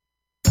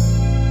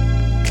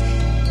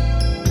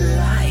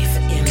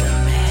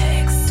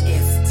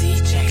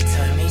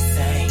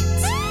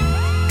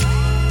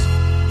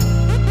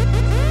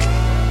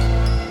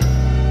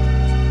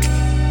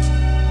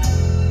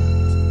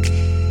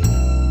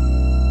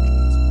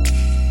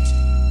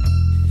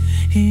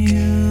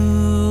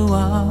You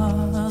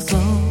are so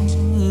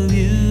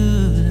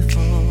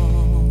beautiful.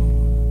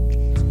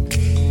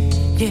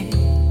 Yeah,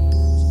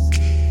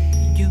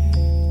 you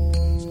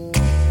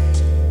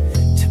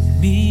to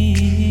me.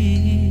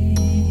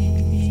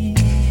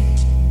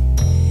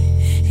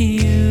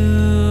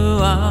 You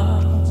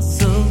are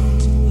so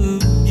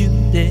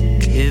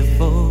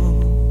beautiful.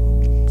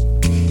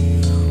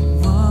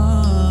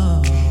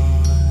 Whoa.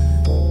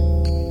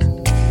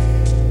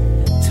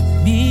 To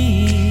me.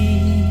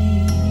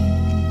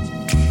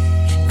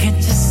 Can't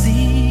you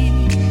see?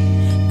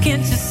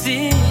 Can't you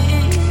see?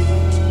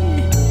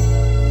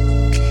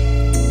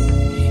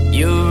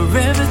 You're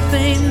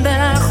everything that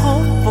I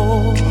hope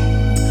for.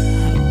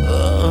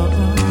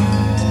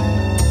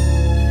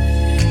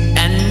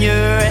 And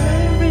you're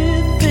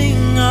everything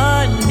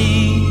I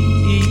need.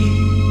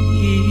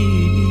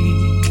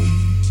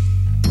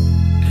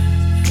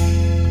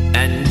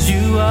 And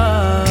you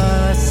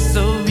are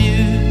so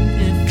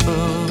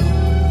beautiful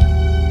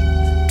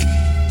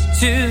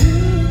to me.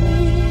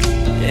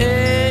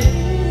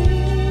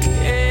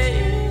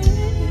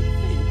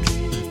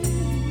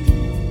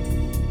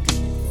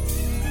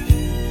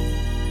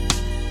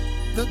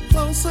 The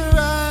closer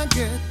I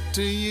get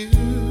to you,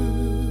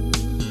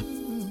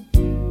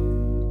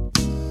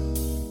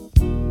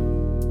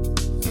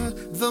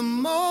 the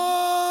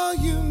more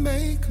you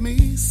make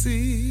me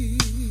see.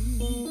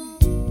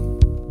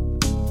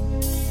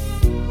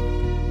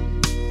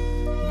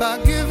 By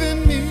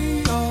giving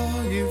me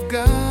all you've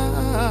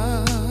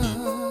got.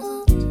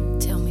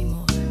 Tell me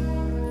more.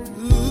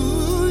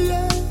 Ooh,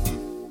 yeah.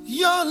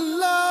 Your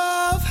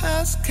love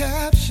has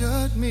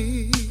captured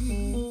me.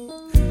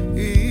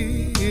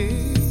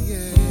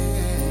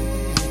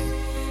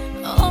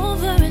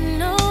 Over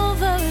and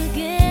over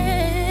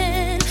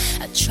again,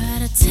 I try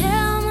to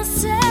tell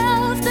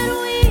myself that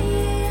we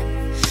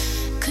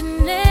could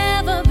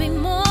never be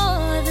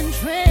more than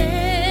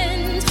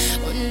friends.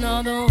 When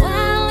all the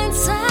while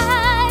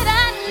inside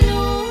I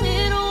knew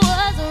it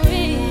was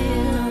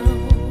real.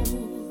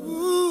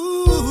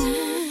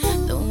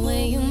 Ooh. The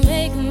way you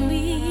make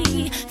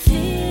me feel.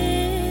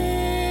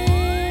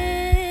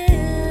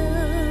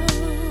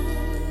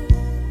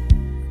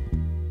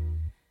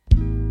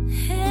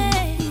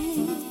 Hey.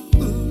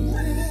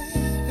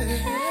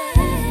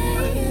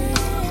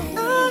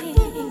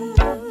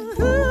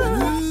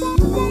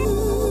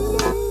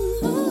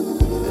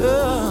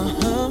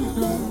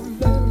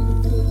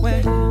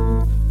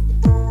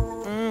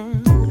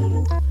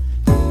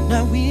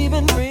 Now we've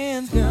been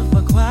friends, girl,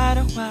 for quite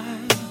a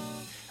while.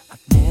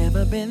 I've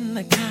never been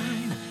the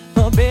kind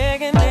for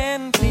begging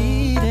and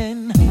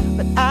pleading,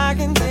 but I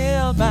can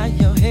tell by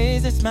your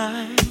hazy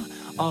smile,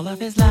 all of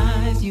his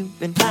lies you've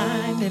been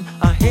finding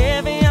are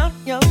heavy on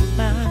your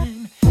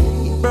mind.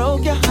 He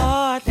broke your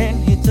heart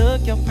and he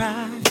took your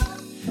pride.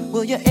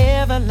 Will you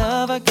ever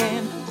love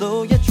again?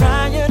 Though you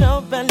try, you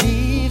don't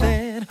believe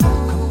it.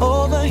 Come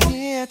over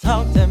here,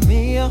 talk to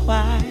me a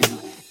while.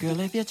 Girl,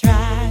 if you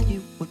tried,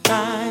 you would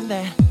find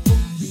that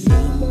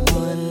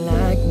someone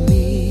like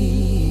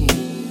me,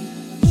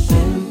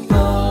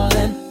 simple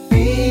and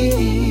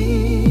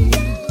free,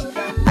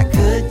 I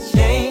could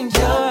change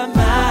your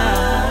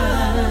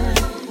mind.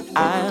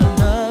 I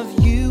love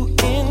you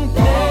in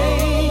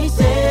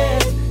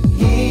places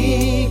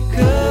he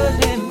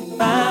couldn't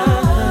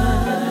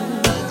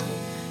find.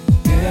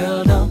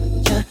 Girl,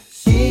 don't you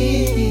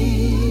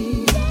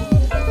see?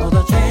 For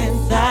the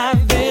chance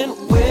I've been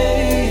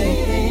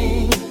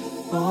waiting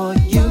for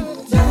you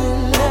to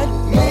let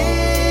me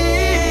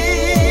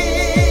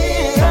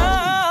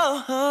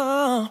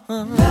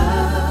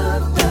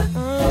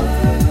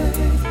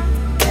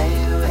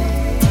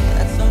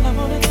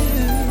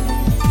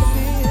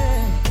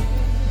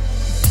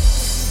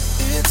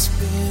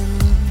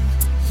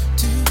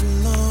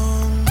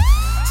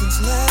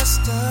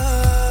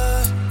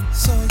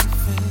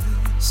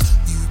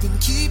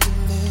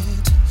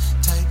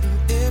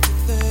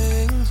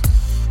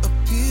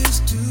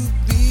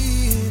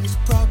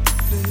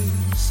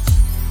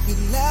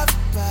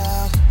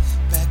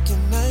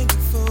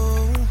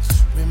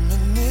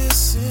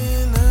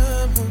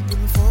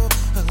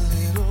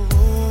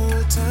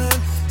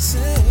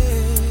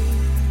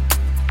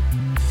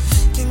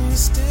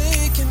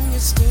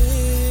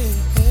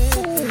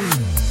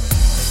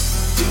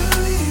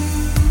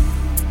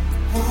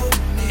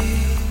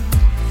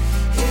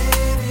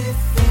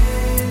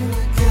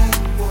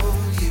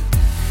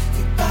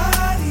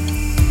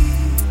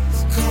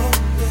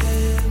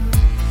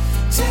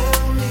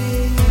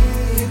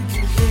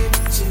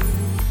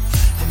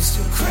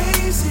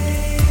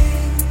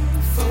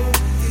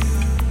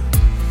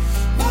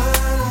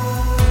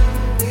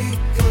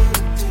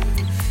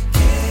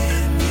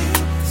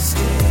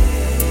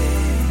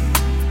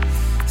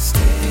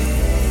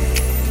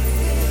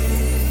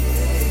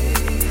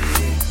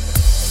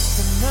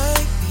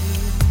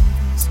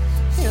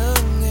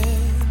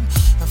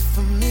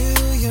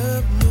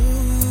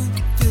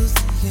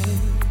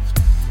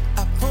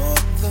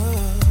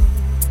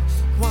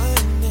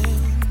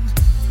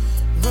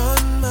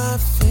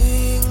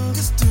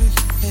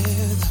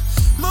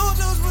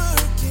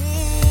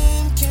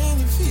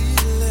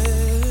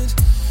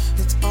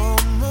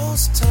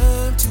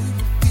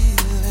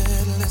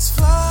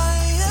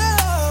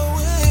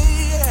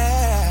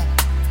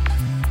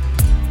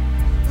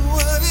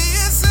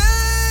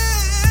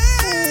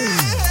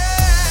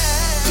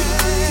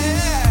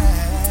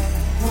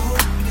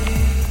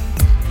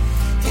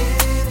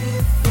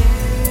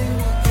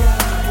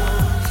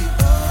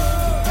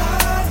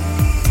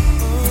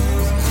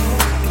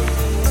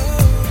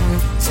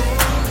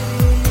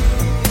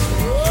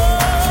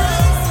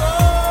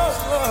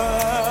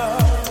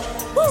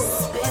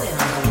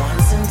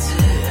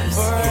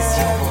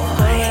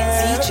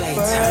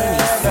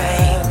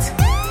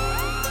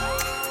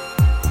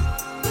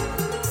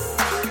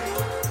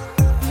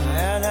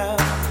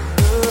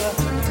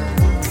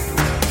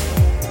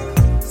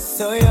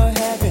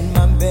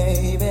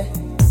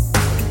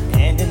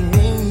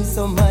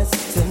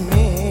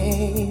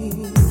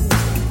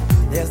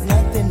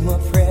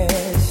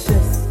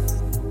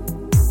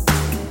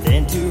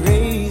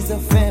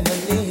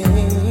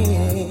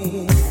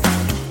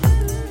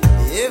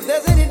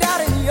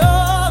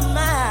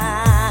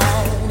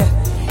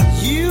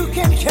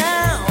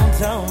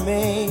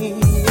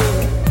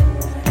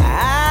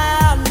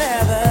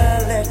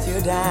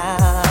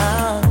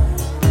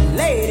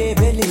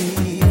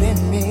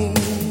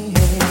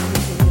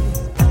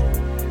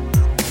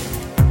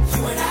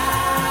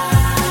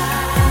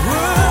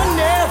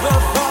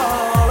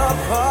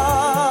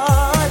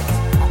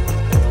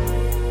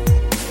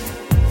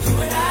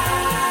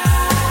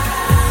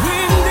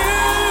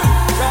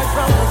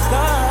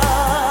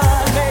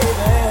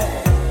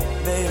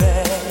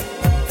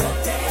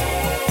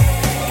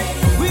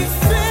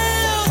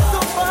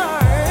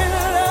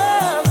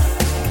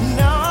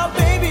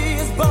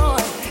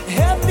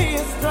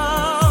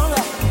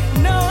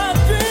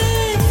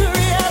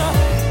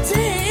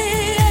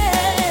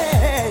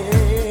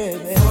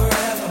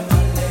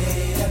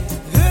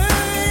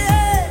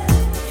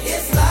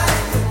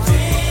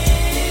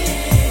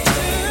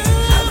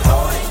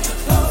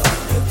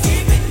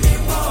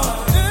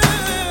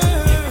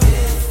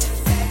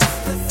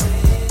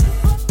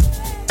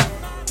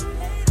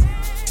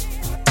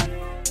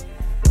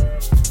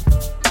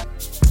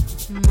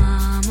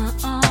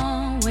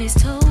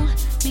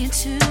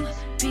to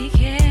be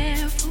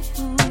careful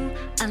who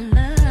I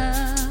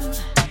love.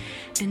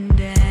 And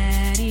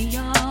Daddy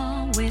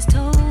always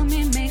told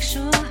me make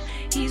sure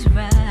he's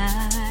right.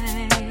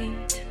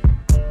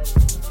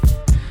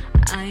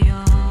 I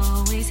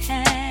always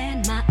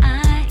had my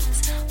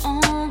eyes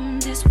on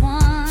this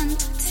one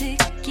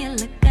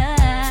particular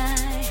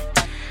guy.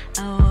 I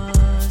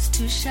was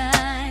too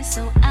shy,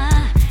 so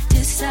I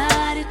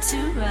decided to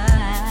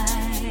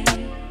write.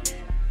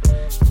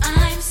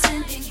 I'm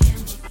sending him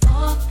a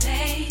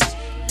 4-page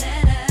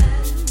letter,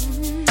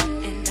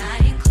 and I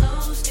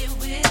enclosed it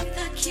with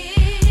a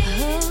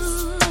kiss.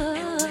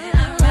 And when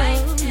I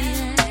write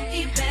him,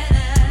 he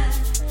better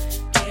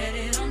get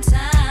it on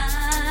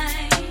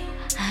time.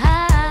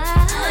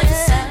 I'm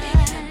sending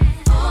him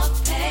a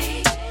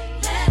 4-page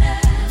letter,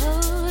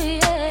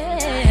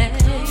 and I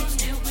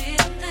enclosed it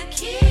with a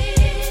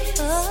kiss.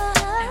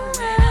 And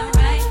when I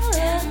write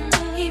him,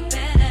 he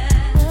better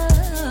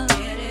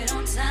get it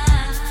on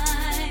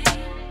time.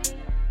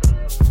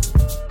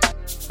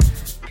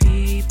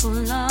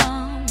 People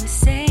always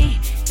say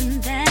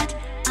that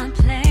I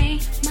play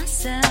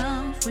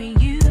myself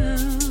with you.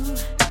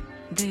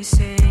 They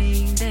say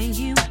that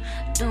you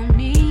don't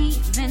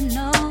even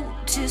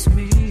notice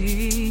me.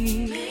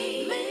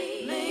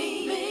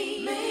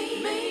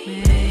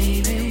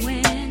 Maybe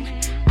when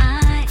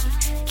I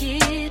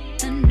get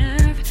the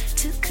nerve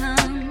to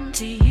come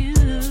to you,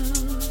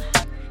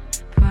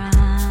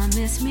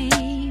 promise me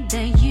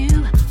that you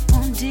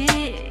won't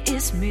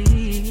diss me.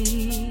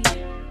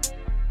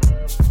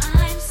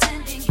 I'm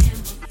sending him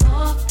a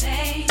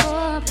 4-page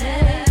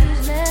letter,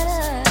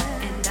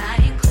 and I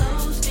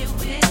enclosed it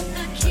with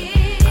a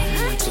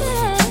kiss.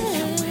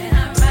 And when I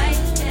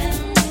write him,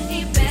 he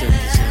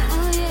better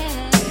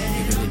get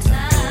it on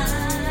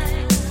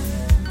time.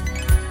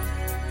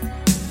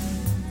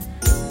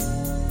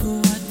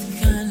 What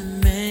kind of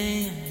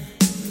man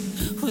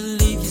will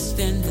leave you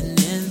standing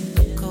in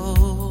the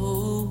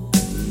cold?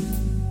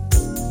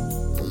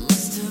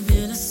 Must have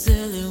been a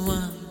silly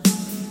one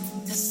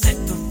to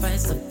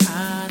sacrifice a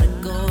pot of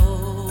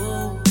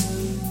gold.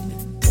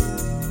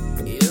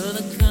 You're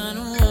the kind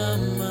of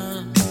woman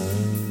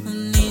who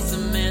needs a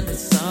man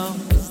that's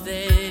always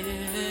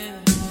there.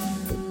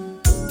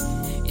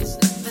 It's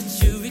not that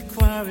you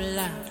require a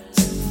lot,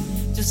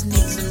 just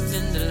need some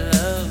tender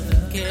love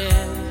and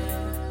care.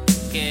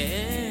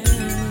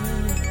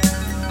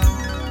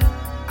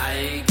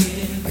 I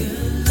give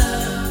good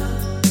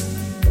love,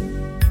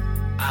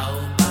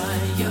 I'll buy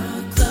your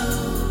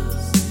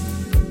clothes,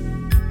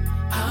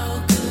 I'll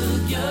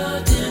cook your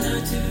dinner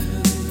too.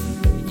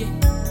 Yeah.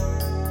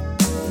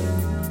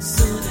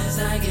 Soon as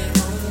I get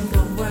home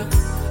from work,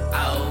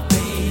 I'll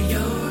pay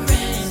your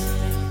rent.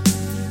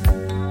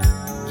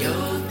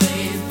 Your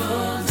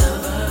faithful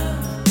lover,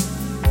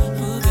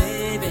 ooh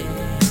baby.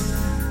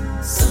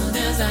 Soon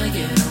as I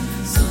get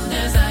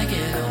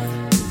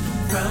home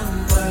from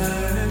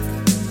work,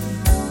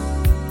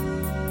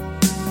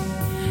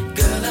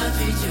 girl, I'll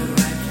treat you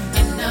right,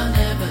 and I'll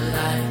never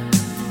lie.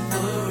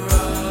 For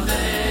all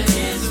that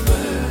it's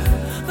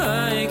worth, I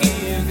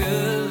give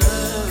good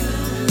love.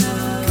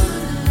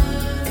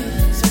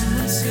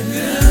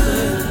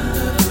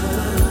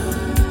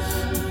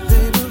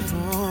 They were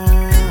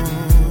wrong.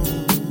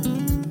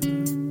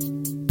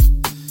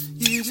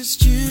 You just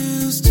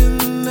choose to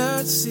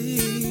not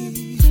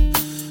see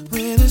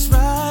when it's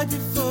right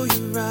before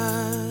your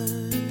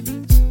eyes.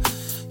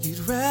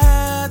 You'd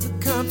rather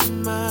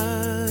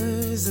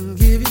compromise and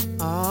give it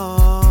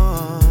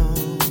all.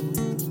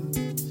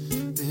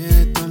 Then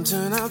it don't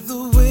turn out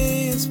the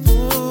way it's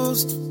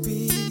supposed to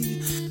be.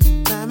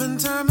 Time and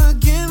time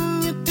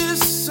again you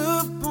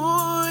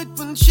disappoint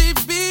when she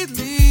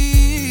believes.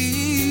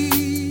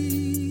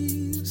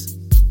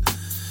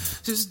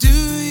 Just do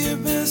your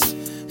best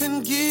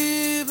and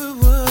give her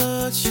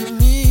what she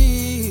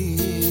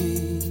needs,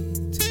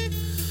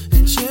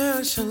 and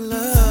cherish her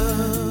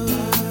love.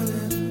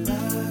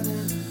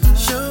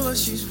 Show her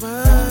she's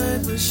right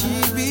where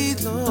she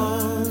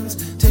belongs.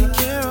 Take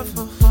care of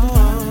her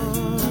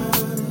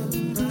heart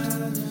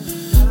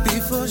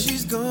before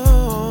she's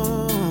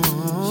gone.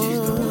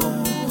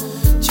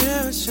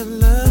 Cherish her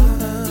love.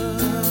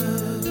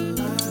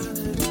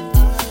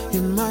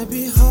 It might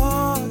be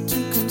hard to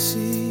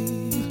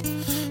conceive.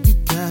 You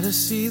gotta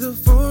see the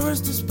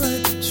forest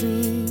despite the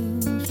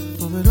trees,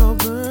 for it all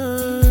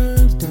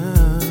burns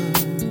down.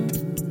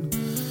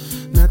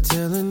 Not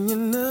telling you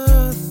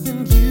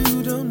nothing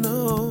you don't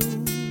know,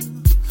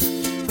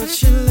 but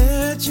she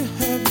let you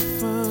have your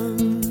fun.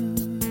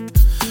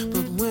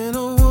 But when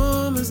a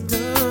woman's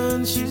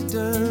done, she's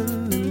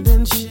done, and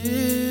then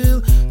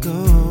she'll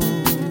go.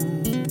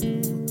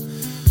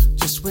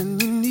 Just when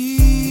you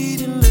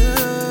need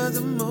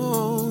another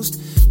most,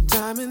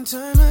 time and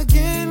time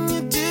again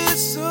you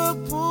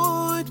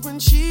disappoint when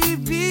she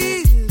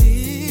believes.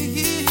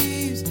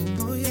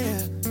 Oh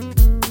yeah.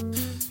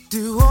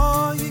 Do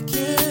all you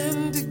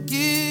can to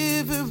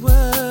give her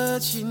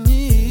what she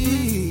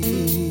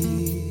needs.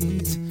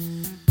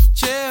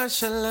 Cherish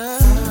her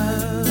love.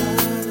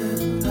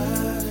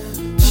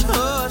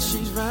 Sure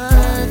she's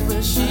right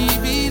where she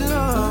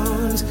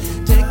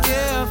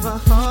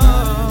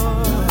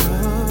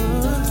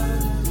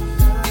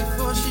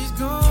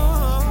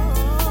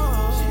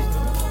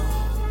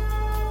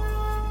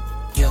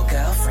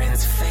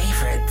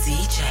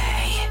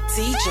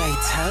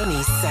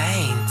Tony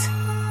Saint.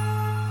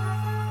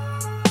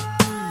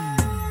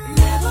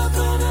 Never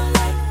gonna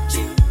let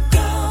you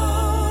go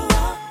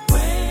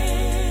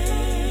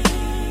away.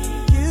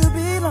 You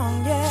belong,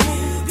 yeah.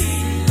 You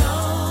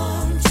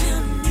belong to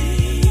me.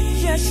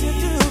 Yes, you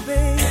do,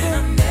 baby. And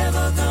I'm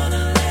never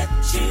gonna let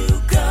you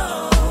go.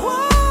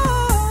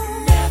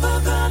 Whoa. Never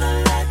gonna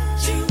let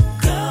you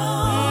go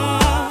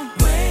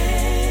away.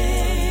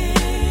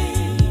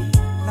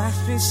 Like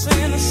we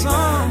sing a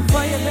song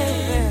for you,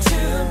 baby.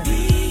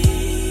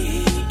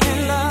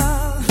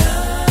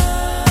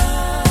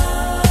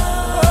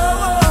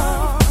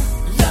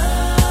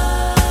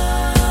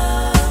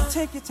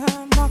 Take your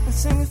time, walk and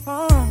sing it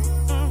for 'em.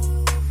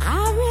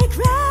 I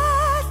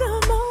regret the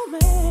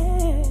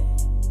moment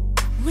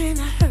when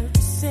I heard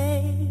you say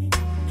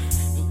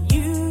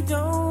you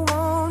don't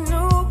want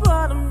no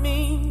part of me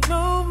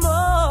no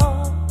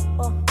more.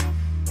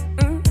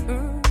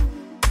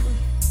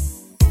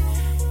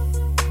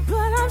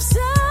 But I'm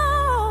so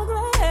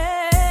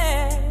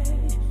glad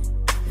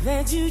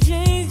that you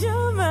changed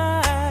your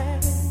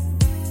mind.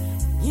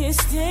 You're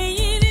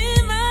staying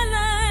in my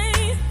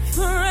life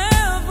forever.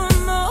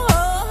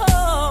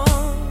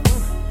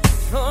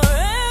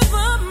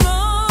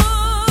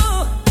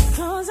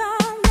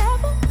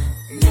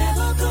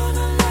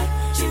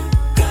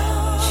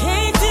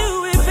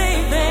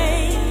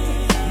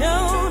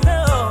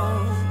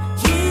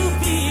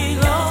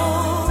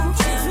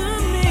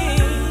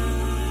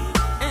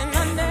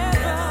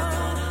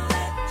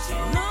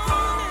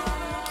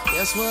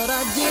 That's what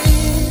I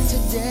did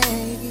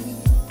today.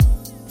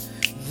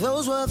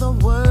 Those were the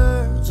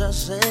words I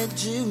said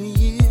to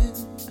you.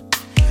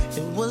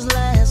 It was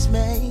last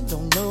May,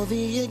 don't know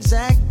the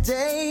exact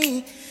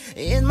day.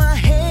 In my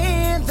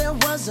hand there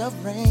was a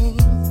ring.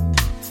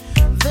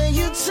 Then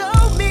you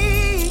told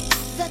me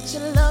that you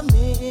love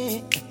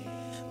me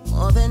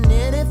more than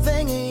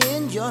anything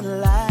in your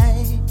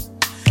life.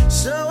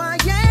 So I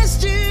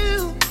asked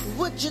you,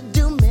 would you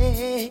do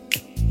me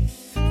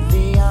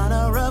the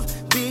honor of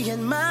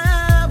being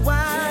my wife?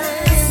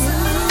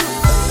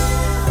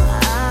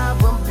 I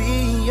will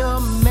be your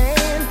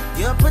man,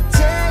 your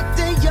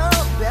protector, your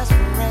best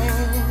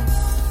friend,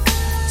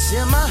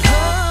 till my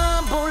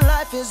humble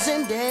life is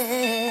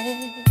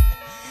ended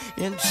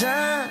and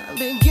time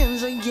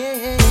begins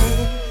again.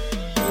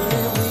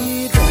 Will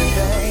we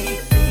baby?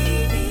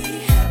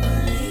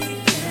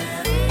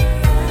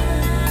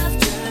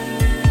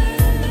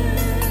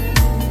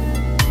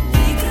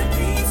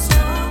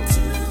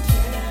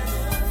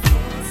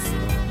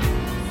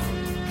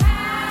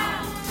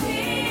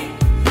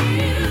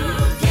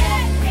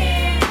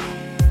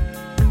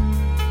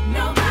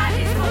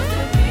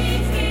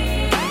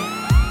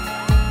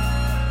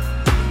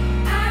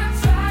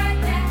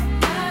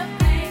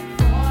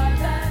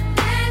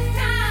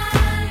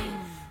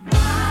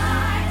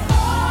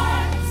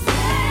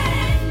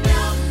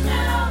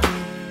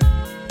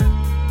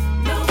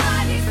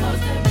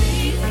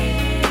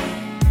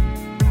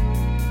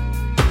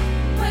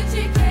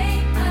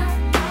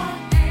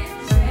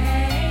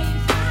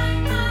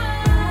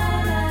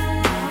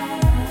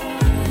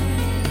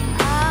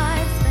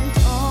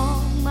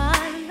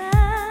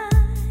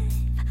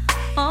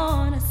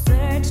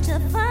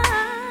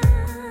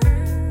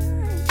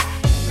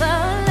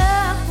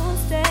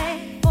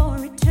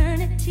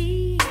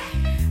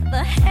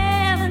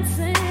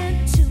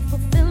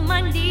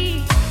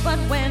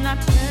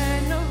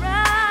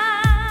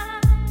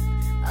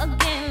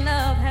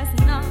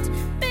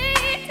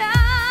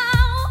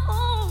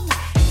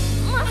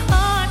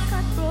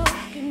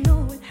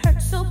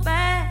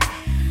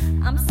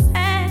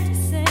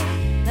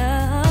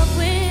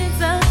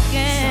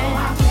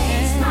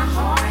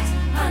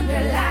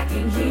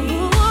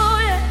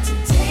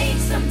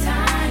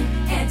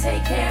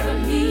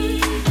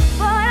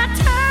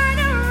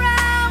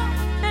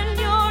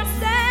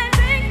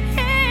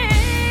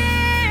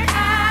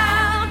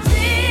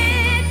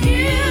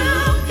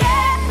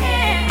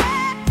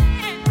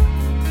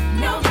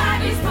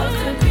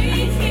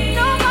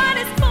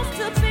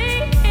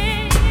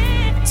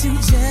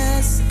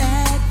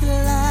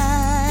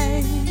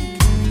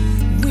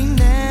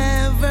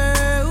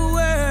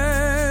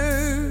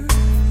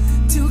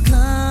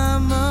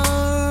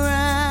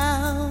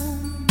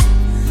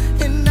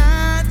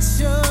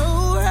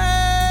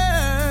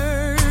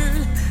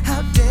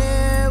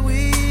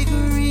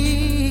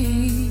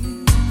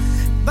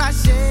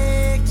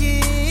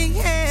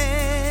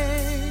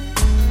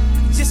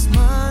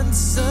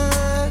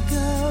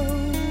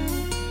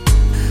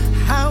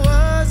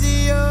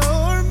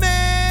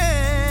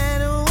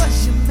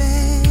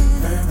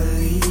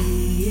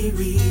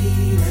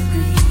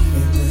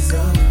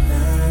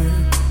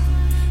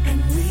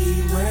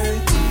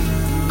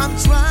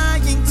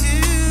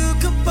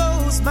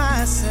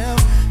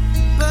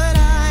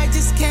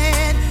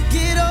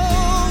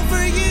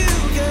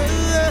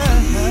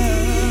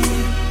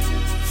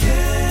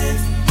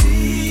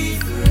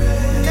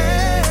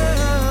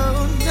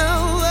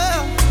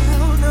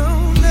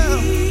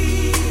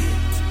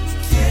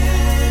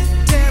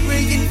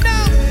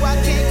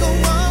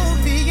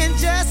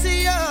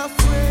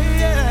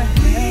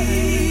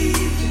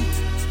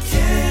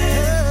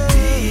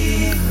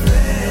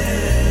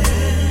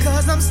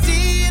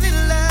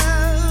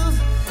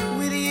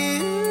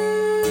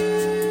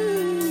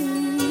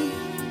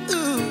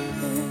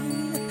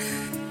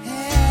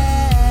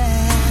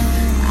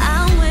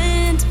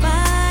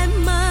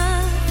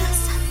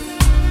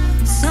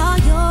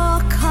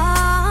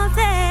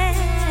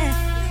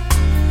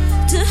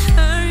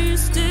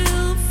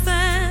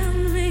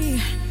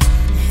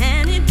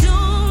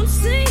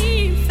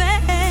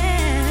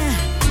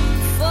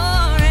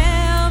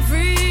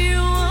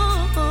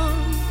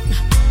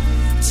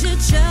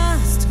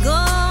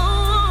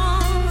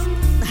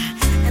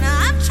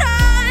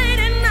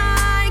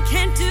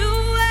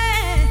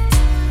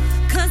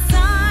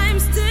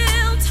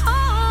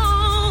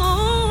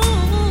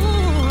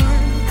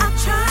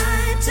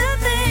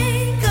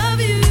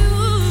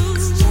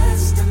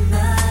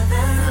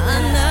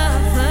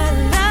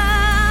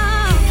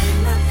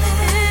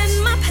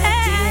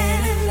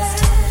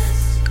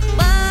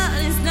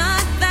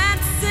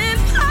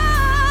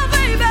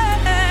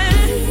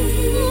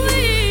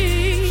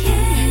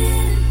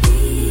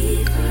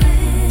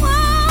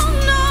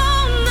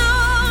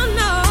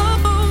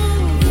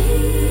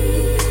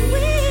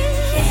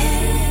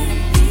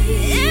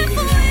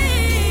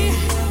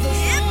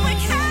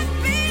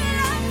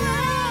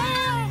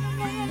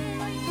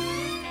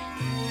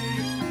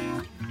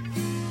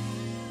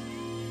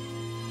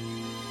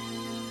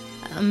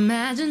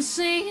 Imagine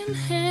seeing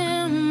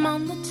him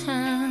on the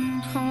town,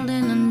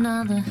 holding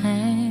another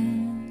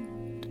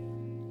hand.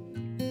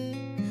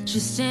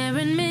 She's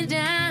staring me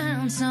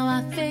down, so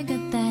I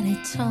figured that he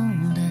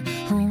told her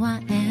who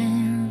I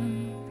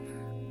am.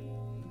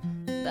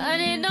 But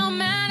it don't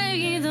matter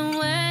either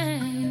way,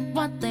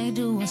 what they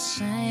do or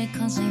say,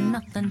 'cause ain't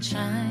nothing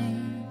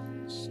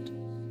changed.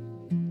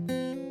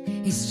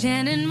 He's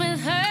standing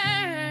with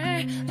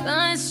her,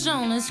 but his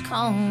soul is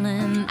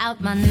calling out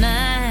my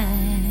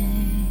name.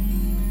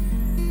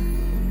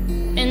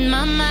 In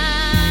my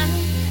mind,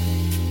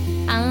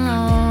 I'll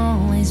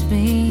always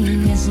be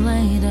his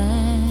lady.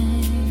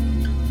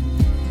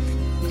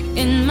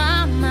 In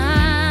my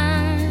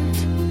mind,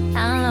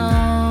 I'll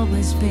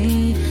always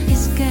be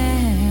his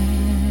girl.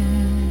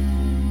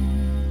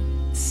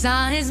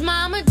 Saw his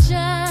mama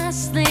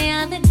just the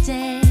other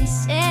day,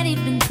 said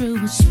he'd been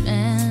through a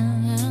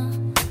spell.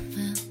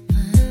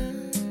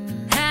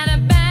 Had a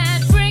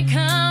bad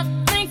breakup,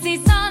 thinks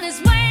he's on his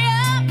way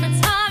up,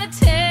 it's hard to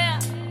tell.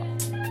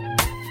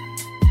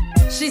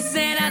 She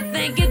said, I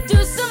think it'd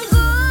do some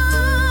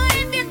good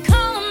if you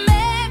call him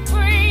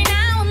every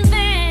now and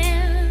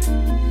then.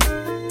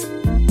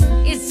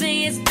 You see,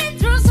 he's been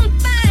through some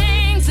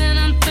things, and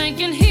I'm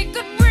thinking he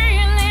could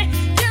really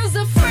use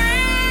a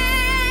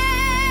friend.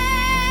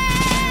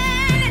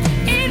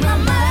 In my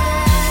mind,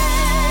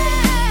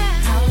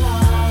 I'll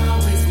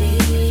always be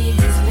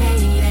his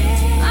lady.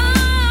 I'll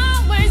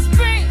always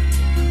be.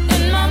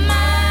 In my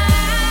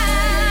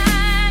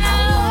mind,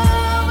 I'll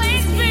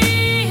always be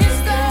his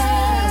girl.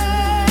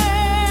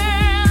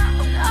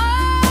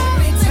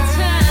 Every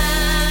time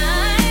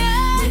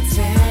we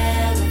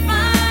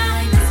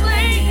find his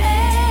lady.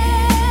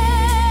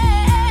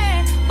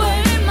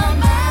 But in my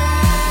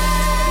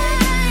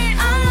mind,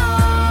 I'll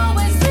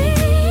always be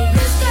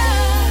his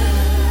girl.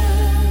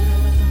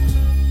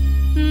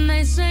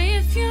 They say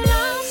if you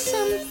love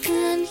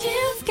something,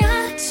 you've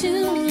got to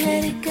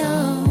let it go.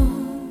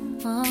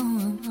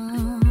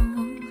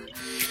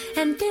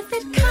 And if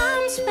it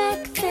comes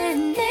back, then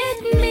it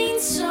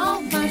means so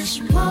much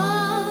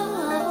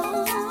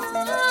more.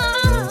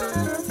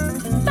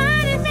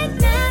 But if it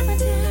never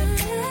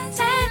does,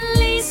 at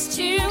least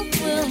you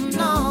will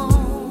know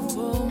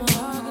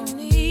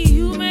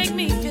You make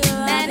me feel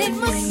that it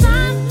was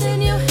something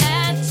you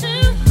had to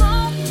go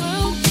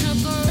through to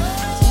grow.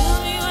 Tell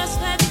me what's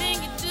that thing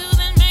you do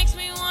that makes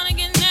me wanna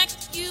get next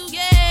to you,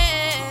 yeah.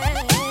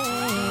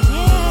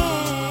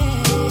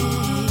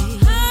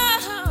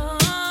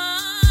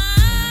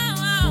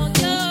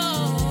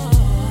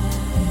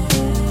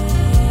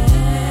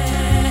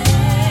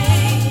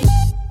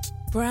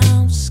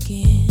 Brown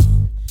skin,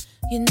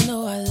 you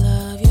know I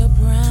love your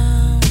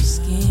brown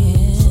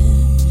skin.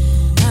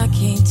 I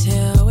can't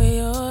tell where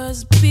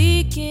yours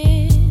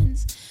begins,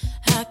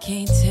 I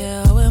can't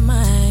tell where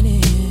mine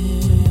is.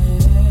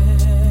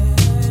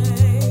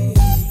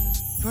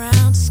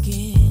 Brown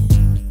skin,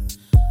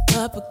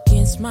 up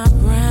against my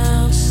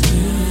brown skin.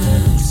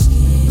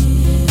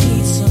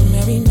 Need some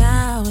every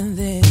now and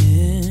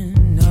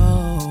then.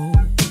 Oh,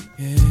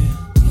 yeah.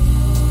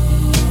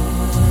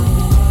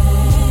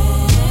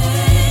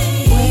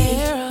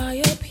 Where are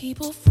your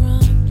people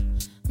from?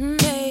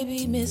 Maybe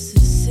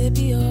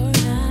Mississippi or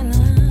an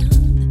island.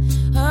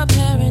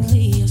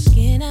 Apparently your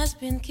skin has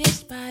been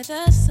kissed by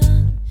the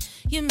sun.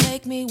 You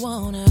make me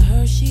want a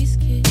Hershey's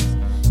kiss,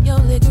 your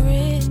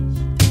licorice.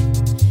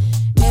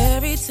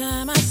 Every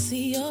time I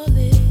see your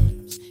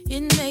lips,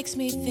 it makes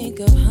me think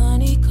of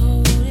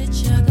honey-coated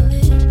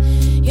chocolate.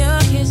 Your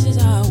kisses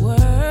are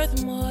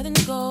worth more than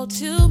gold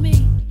to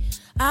me.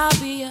 I'll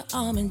be your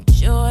almond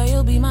joy,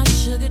 you'll be my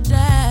sugar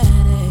daddy.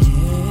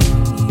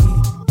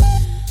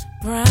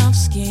 Brown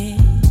skin,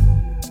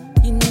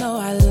 you know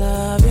I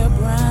love your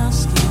brown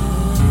skin.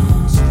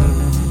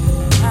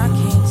 I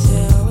can't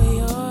tell where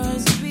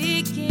yours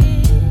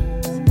begins,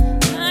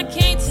 I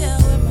can't tell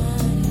where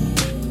mine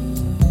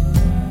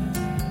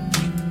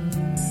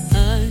is.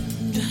 I'm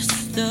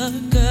just a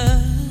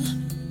girl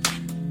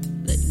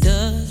that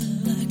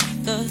doesn't like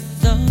the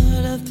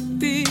thought of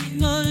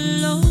being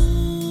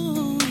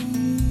alone.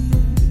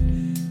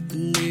 I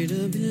need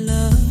to be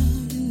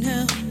loved and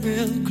held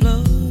real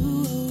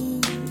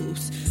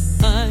close.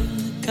 I'm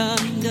the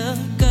kind of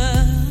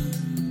girl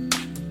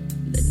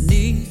that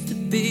needs to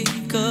be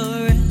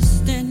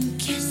caressed and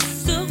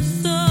kissed so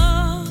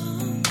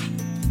soft.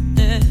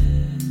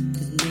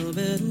 There's no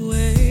better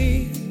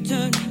way to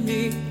turn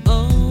me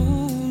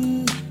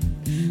on.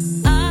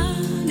 I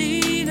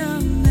need a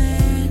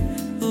man,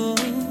 oh,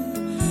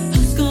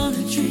 who's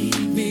gonna treat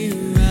me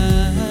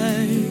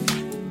right.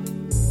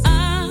 I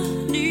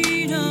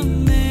need a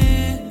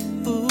man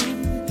who'll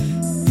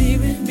be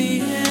with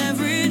me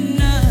every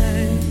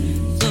night.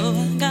 So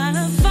I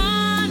gotta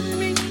find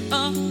me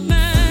a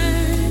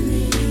man,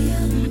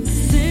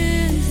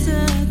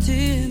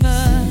 sensitive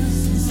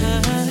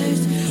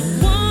eyes,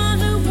 one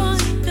who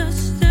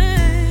understands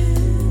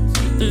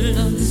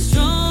love is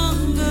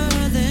stronger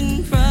than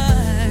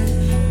pride.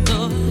 So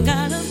I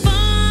gotta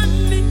find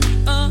me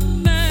a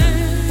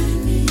man,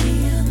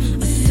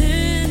 a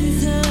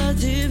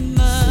sensitive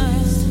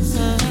mind.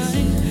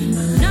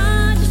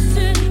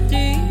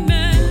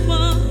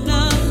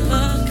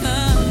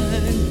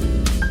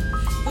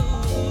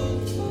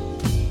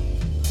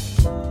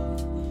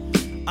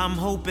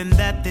 hoping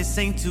that this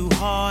ain't too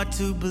hard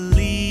to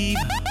believe.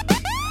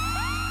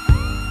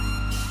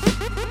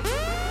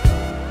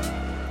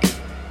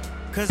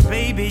 Cause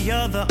baby,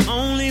 you're the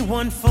only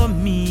one for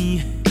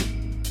me.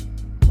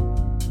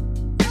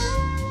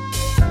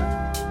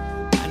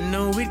 I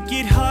know it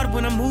get hard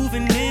when I'm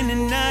moving in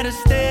and out of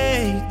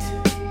state,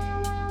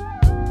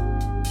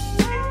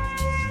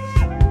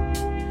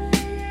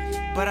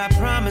 but I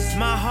promise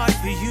my heart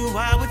for you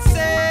I would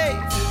save.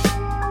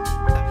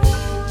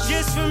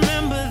 Just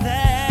remember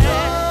that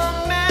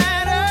no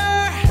matter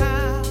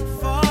how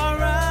far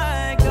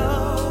I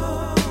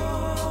go,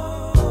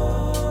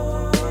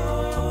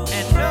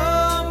 and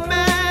no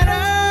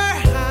matter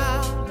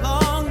how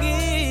long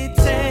it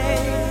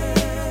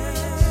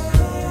takes,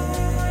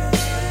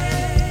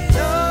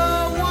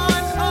 no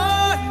one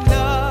or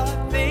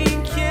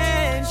nothing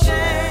can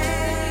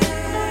change.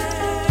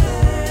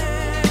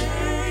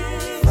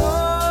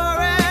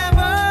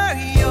 Forever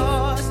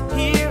yours,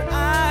 here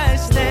I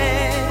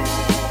stand.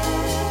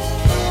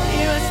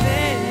 Here I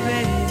stand,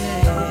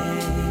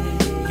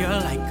 baby.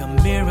 You're like a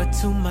mirror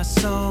to my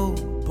soul,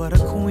 but a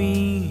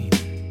queen,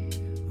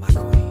 my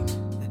queen.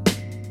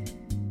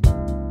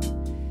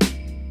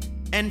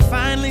 And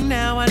finally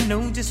now I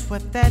know just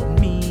what that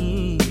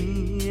means.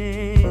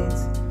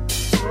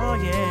 Oh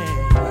yeah,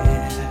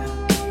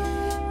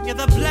 you're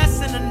the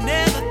blessing I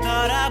never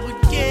thought I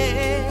would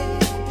get.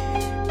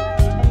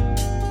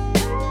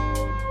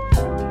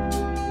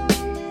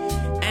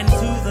 And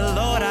to the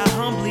Lord I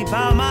humbly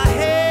bow my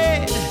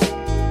head.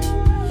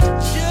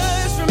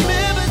 Just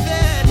remember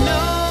that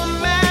no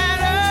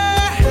matter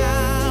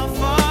how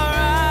far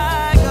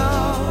I go,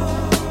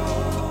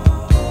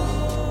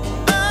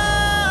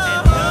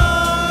 and no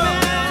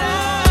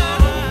matter,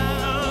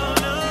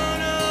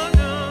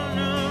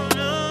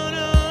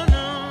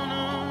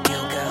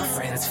 Your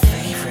girlfriend's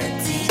favorite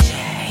DJ,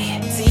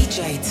 DJ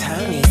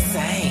Tony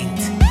Saint.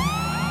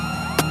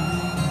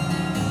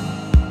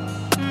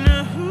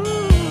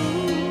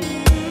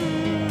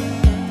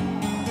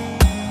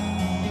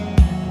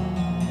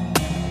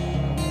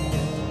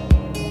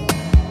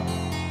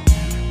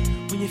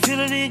 when you feel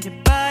it in your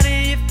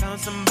body, you found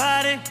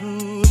somebody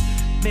who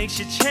makes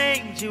you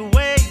change your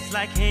ways,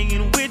 like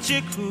hanging with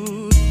your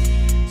crew.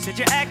 Said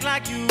you act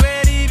like you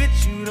ready, but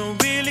you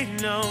don't really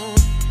know.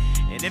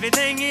 And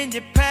everything in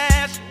your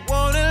past, you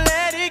wanna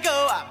let it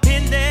go. I've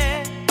been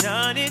there,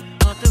 done it,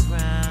 on the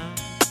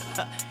ground.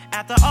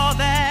 After all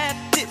that,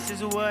 this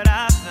is what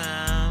I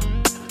found.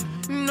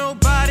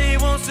 Nobody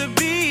wants to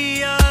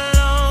be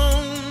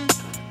alone.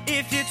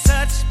 If you're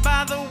touched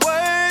by the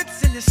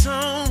words in the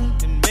song,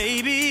 then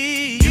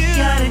maybe you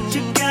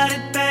got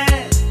it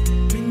bad.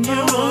 When you're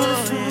on the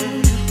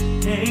phone,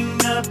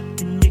 hang up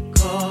and you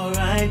call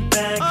right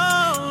back.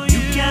 Oh,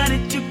 you got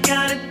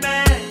it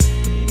bad.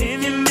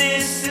 If you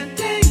miss a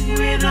day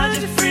without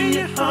your friend,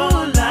 your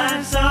whole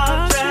life's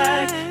off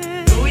track.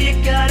 Know you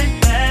got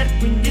it bad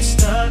when you're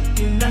stuck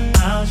in the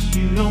house,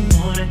 you don't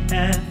wanna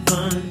have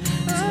fun.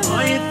 That's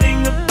all you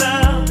think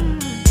about.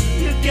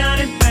 You got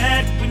it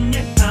bad when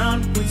you're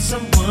out with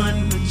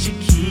someone, but you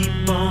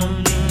keep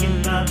on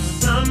thinking about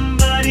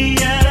somebody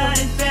else.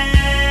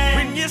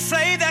 When you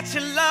say that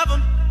you love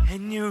them,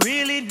 and you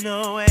really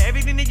know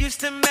everything that used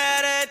to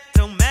matter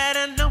don't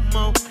matter no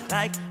more.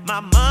 Like my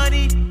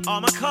money,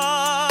 all my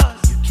cars,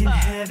 you can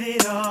have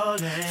it all.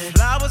 And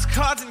flowers,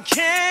 cards, and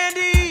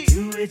candy,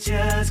 do it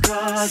just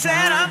cause.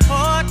 Said I'm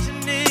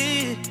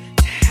fortunate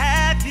to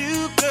have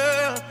you,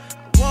 girl.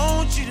 I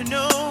want you to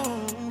know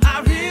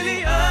I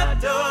really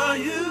adore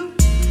you.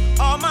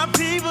 All my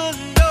people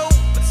know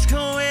what's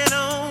going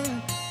on.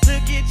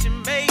 Look at your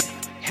mate,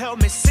 help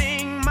me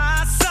sing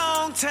my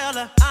song. Tell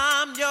her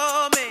I'm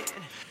your man,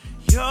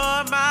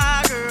 you're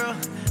my girl.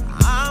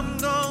 I'm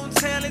gonna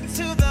tell it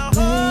to the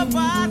whole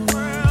wide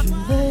world.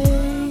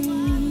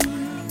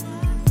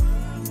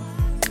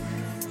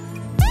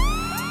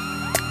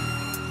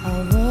 I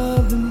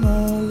love them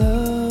all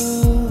away.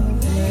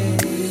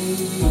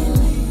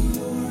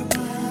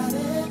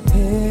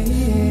 Hey,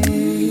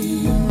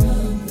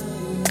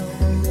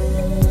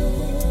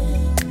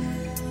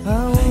 I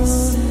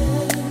want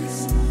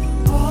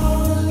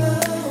all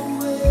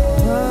away.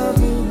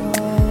 Love it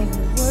all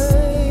away.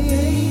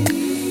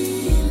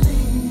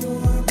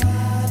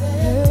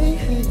 Hey,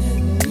 hey,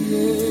 hey.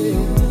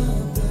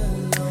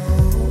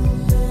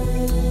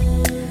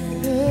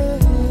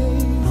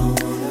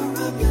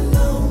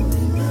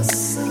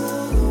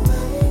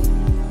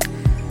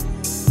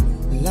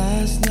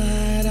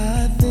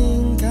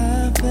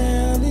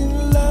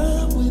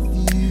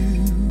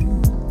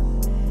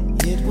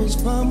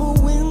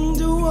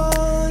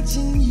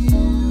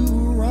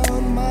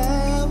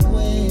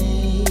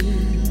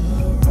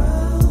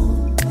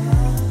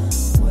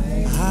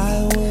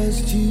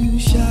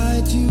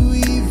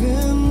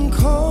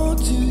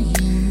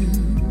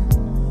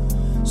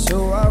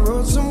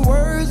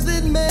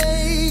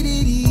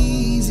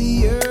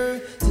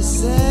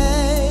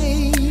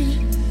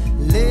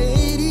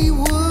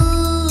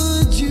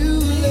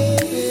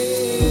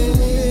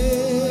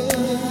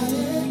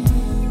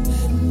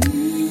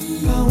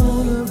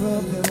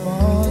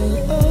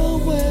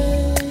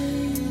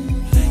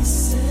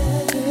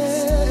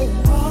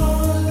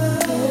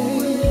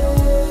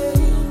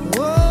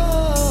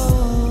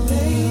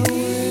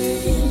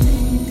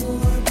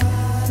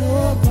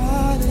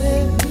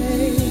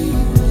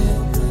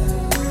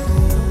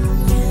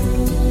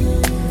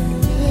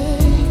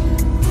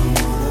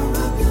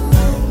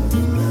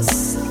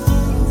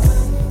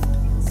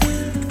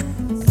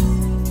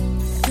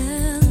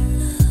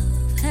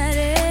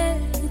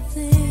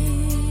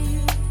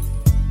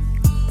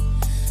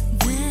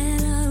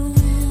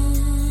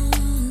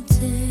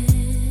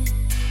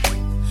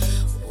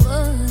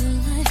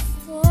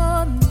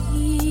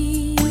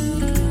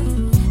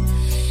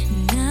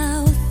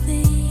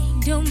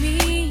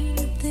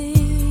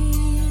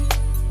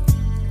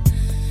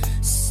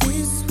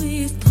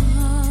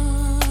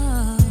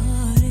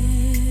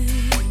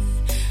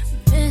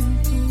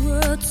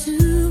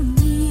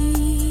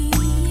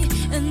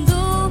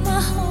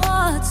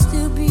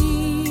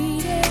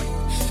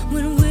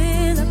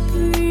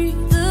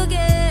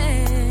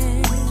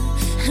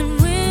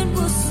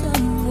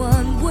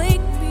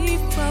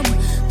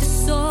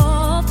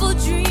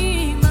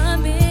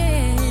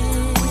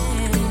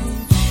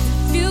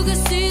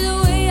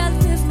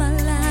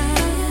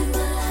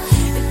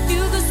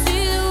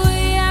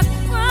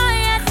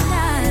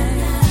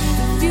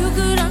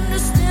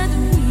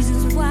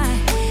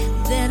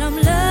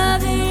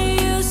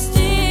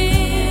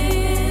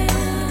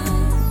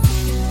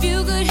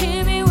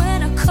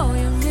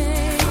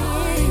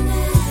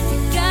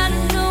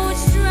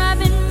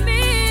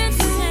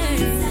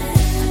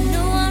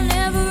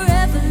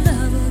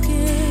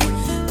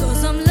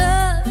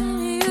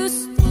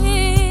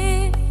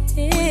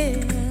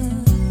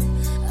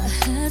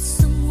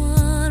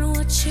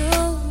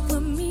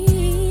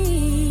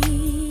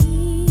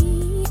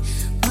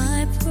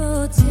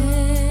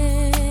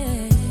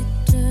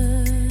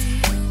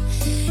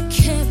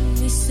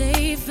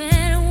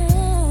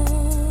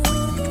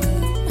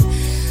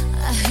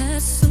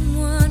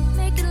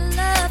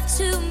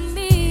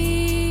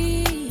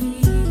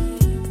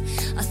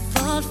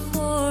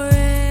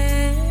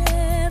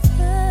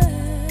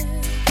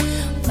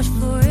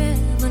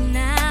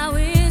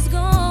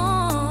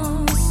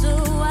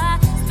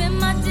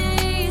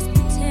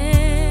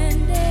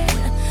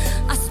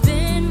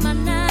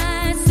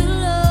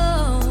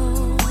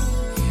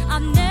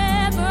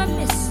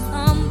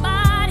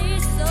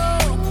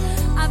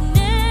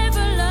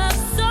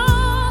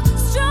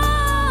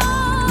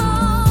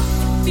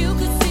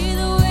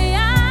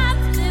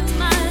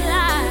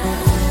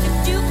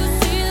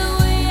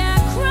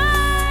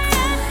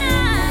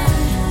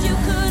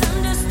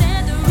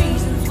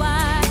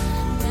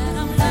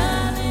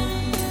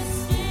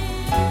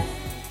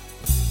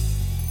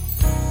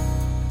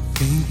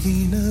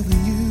 Thinking of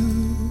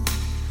you,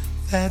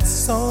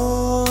 that's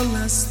all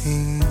I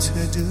seem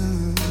to do.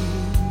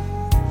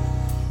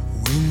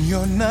 When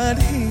you're not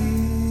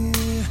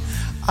here,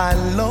 I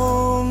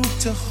long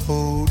to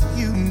hold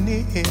you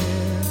near.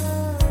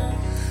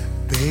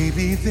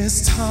 Baby,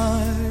 this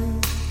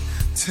time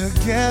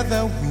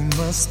together we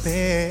must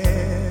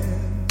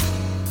spend.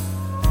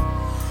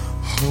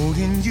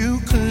 Holding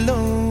you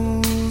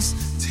close,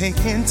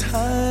 taking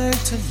time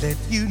to let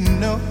you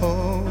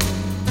know.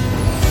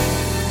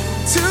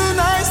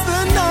 Tonight's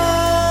the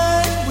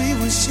night we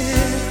will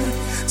share.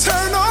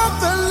 Turn off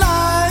the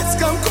lights,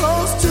 come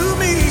close to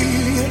me.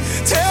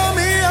 Tell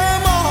me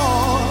I'm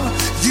all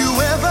you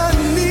ever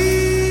need.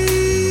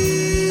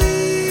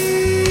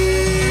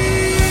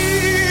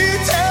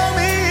 Tell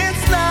me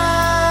it's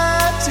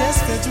not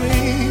just a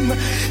dream.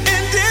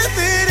 And if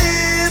it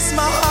is,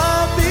 my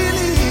heart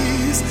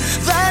believes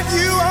that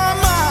you are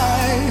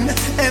mine,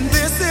 and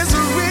this is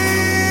real.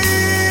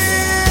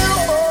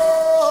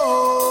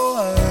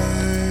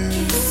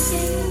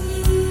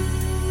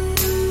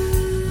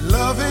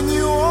 Loving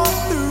you all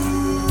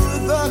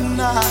through the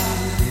night.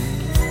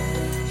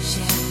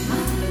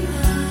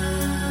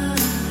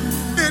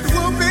 It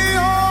will be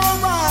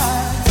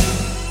alright.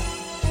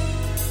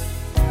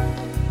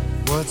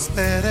 What's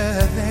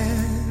better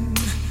than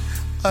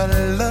a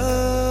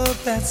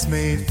love that's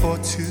made for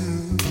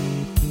two?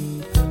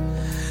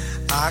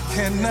 I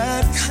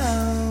cannot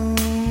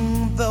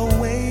count the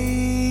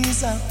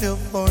ways I feel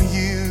for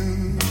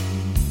you,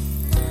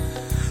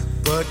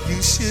 but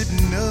you should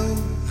know.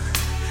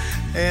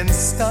 And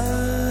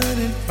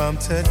starting from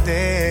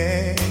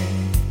today,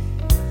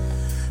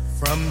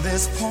 from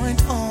this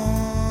point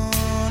on,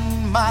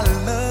 my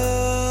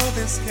love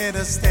is here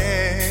to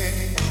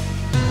stay.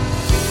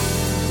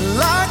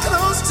 Lie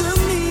close to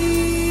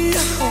me,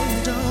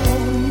 hold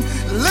on.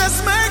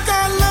 Let's make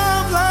our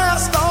love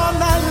last all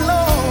night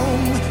long.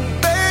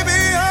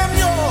 Baby, I'm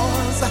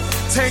yours.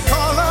 Take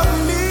all of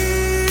me.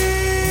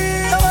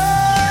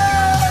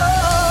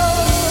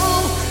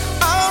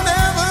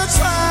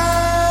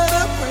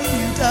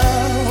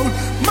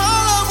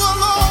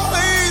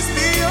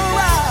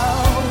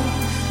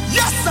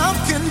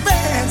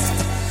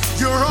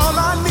 You're all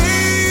I need.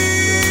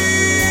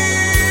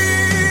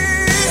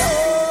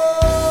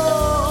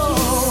 Oh,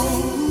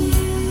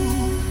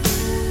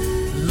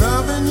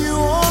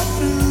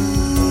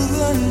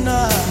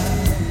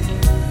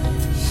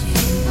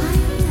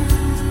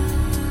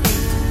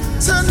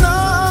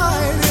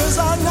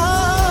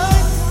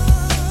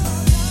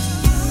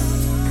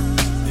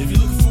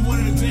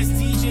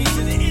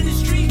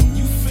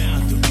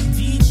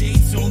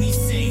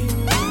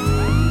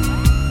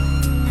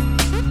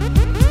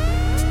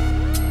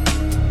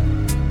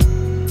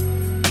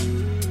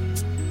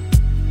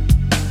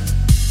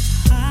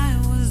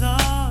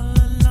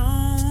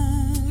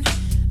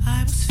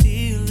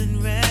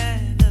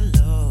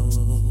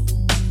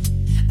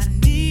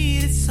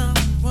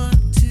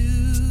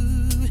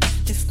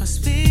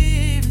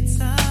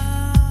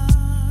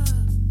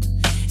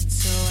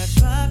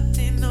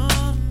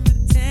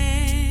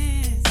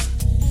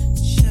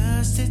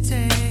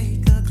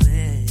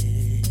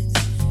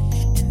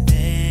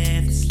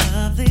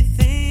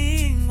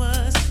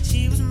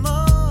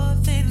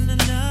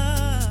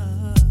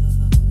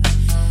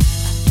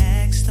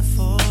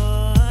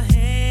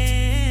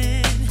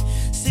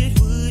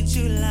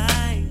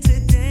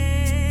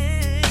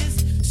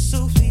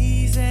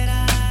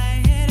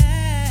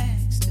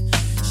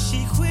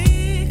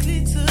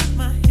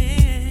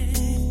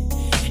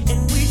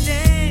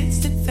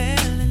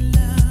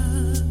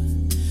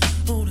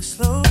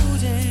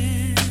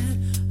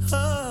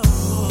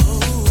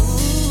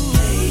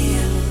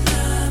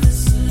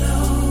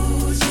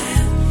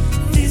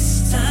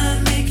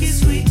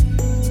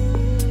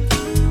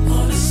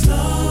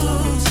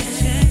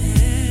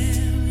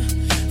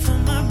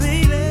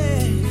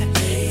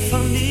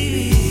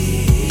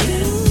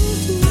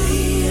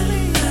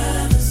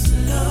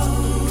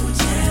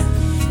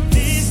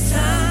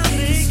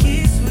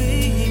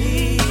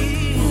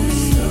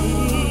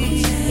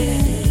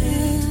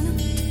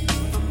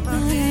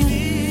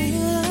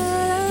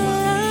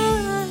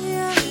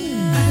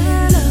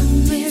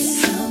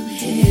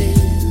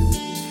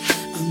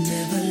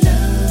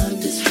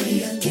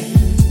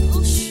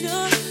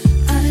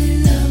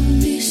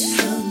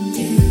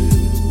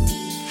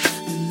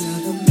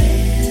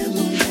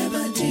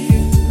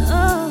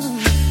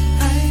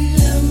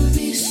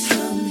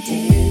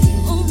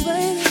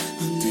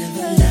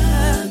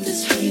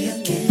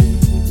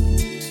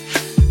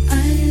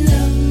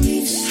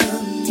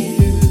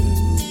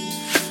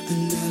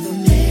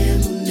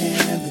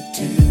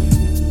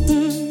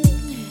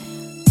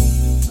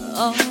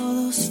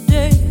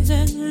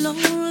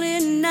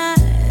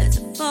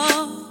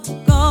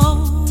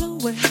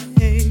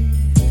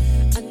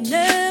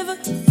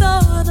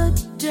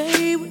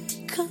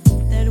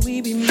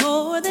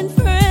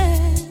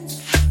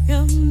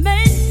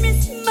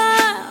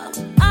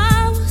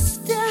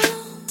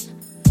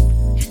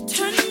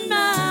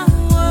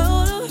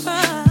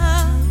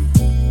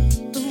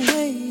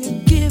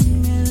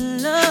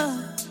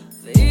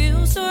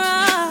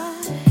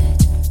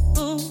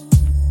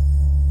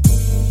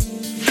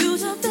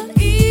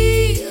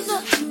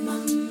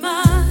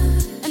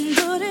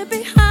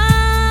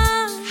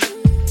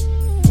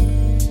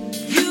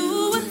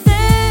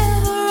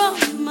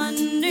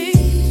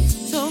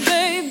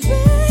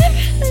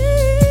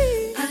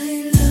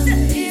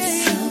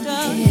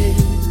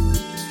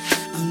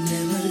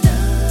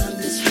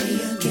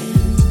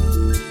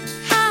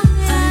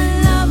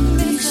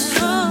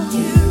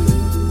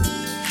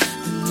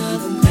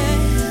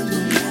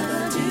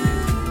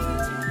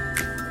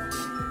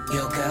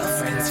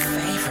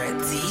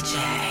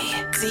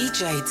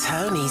 DJ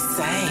Tony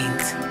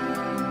Saint.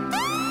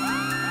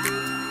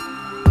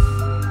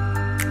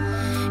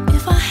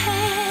 If I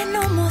had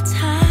no more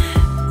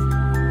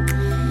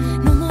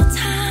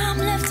time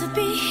left to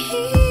be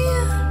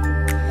here,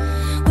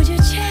 would you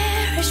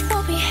cherish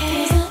what we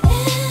had?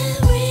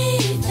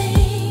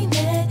 Everything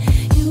that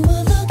you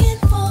were looking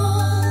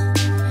for.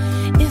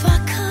 If I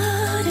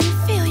couldn't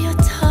feel your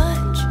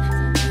touch,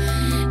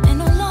 and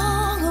no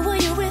longer were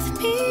you with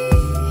me,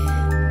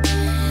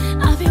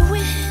 I'll be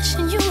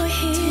wishing you were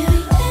here.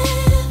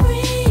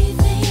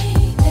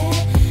 Everything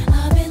that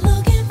I've been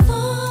looking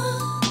for.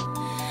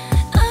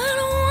 I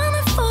don't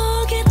wanna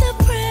forget the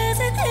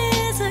present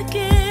is a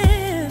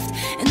gift,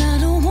 and I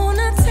don't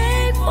wanna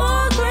take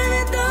for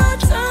granted the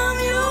time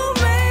you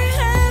may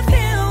have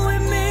here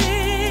with me.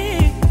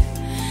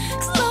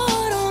 'Cause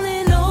Lord only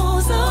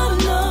knows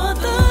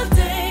another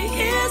day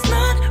is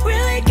not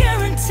really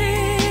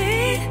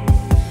guaranteed.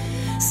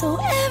 So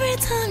every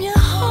time you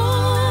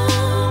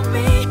hold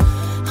me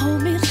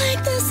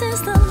like this is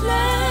the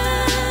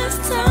last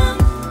time.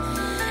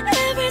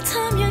 Every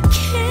time you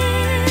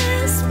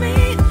kiss me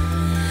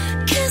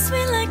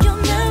like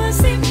you'll never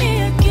see me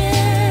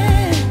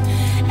again.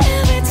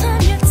 Every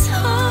time you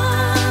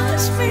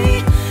touch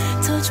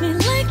me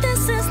like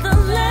this is the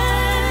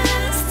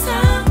last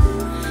time.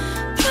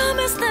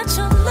 Promise that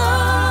you'll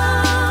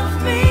love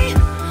me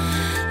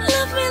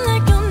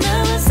like you'll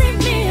never see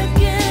me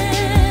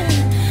again.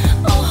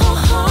 Oh,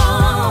 oh, oh.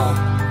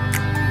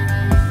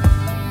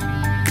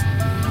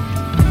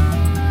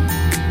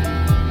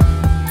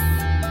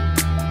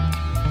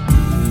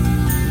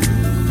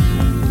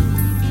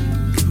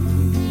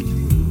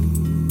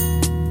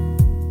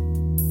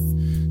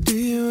 Do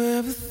you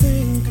ever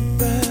think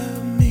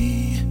about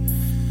me?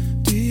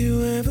 Do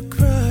you ever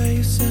cry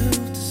yourself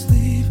to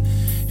sleep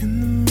in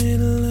the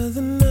middle of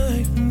the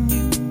night when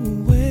you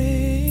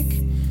awake?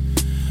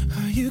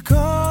 Are you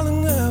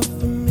calling out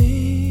for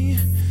me?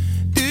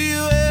 Do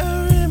you ever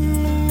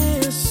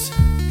reminisce?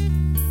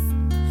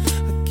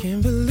 I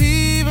can't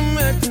believe I'm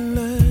acting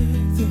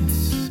like this.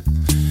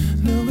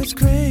 No, it's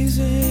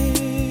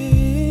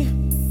crazy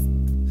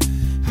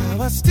how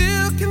I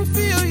still can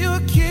feel your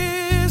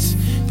kiss.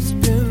 It's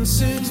been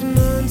 6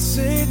 months,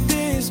 8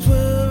 days,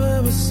 12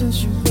 hours since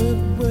you went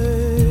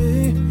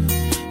away.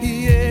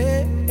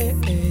 Yeah,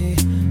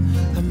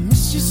 I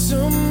miss you so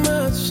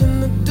much and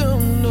I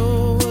don't know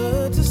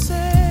what to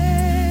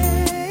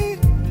say.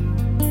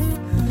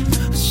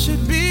 I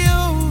should be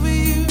over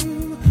you,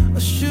 I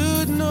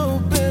should know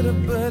better,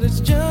 but it's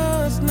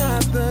just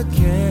not the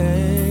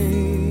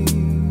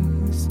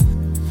case.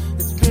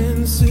 It's been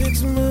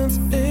 6 months,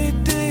 8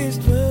 days,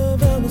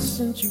 12 hours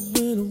since you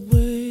went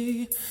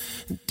away.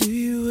 Do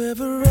you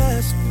ever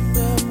ask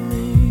about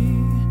me?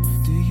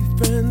 Do your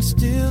friends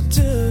still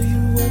tell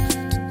you what to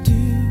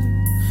do?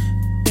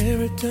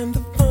 Every time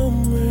the phone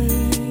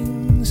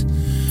rings,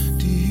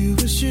 do you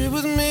wish it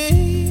was me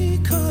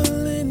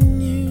calling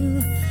you?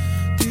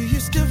 Do you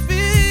still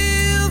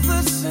feel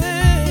the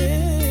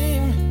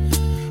same?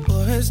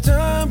 Or has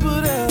time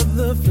put out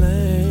the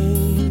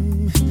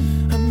flame?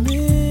 I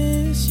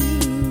miss you.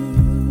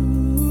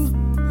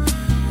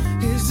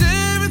 Is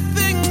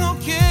everything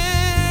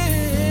okay?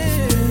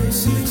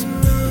 6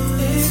 months,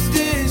 8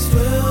 days,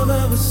 12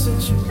 hours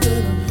since you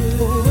went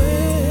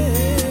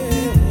away.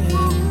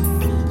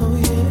 Oh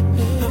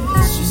yeah, I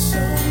miss you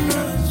so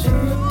much.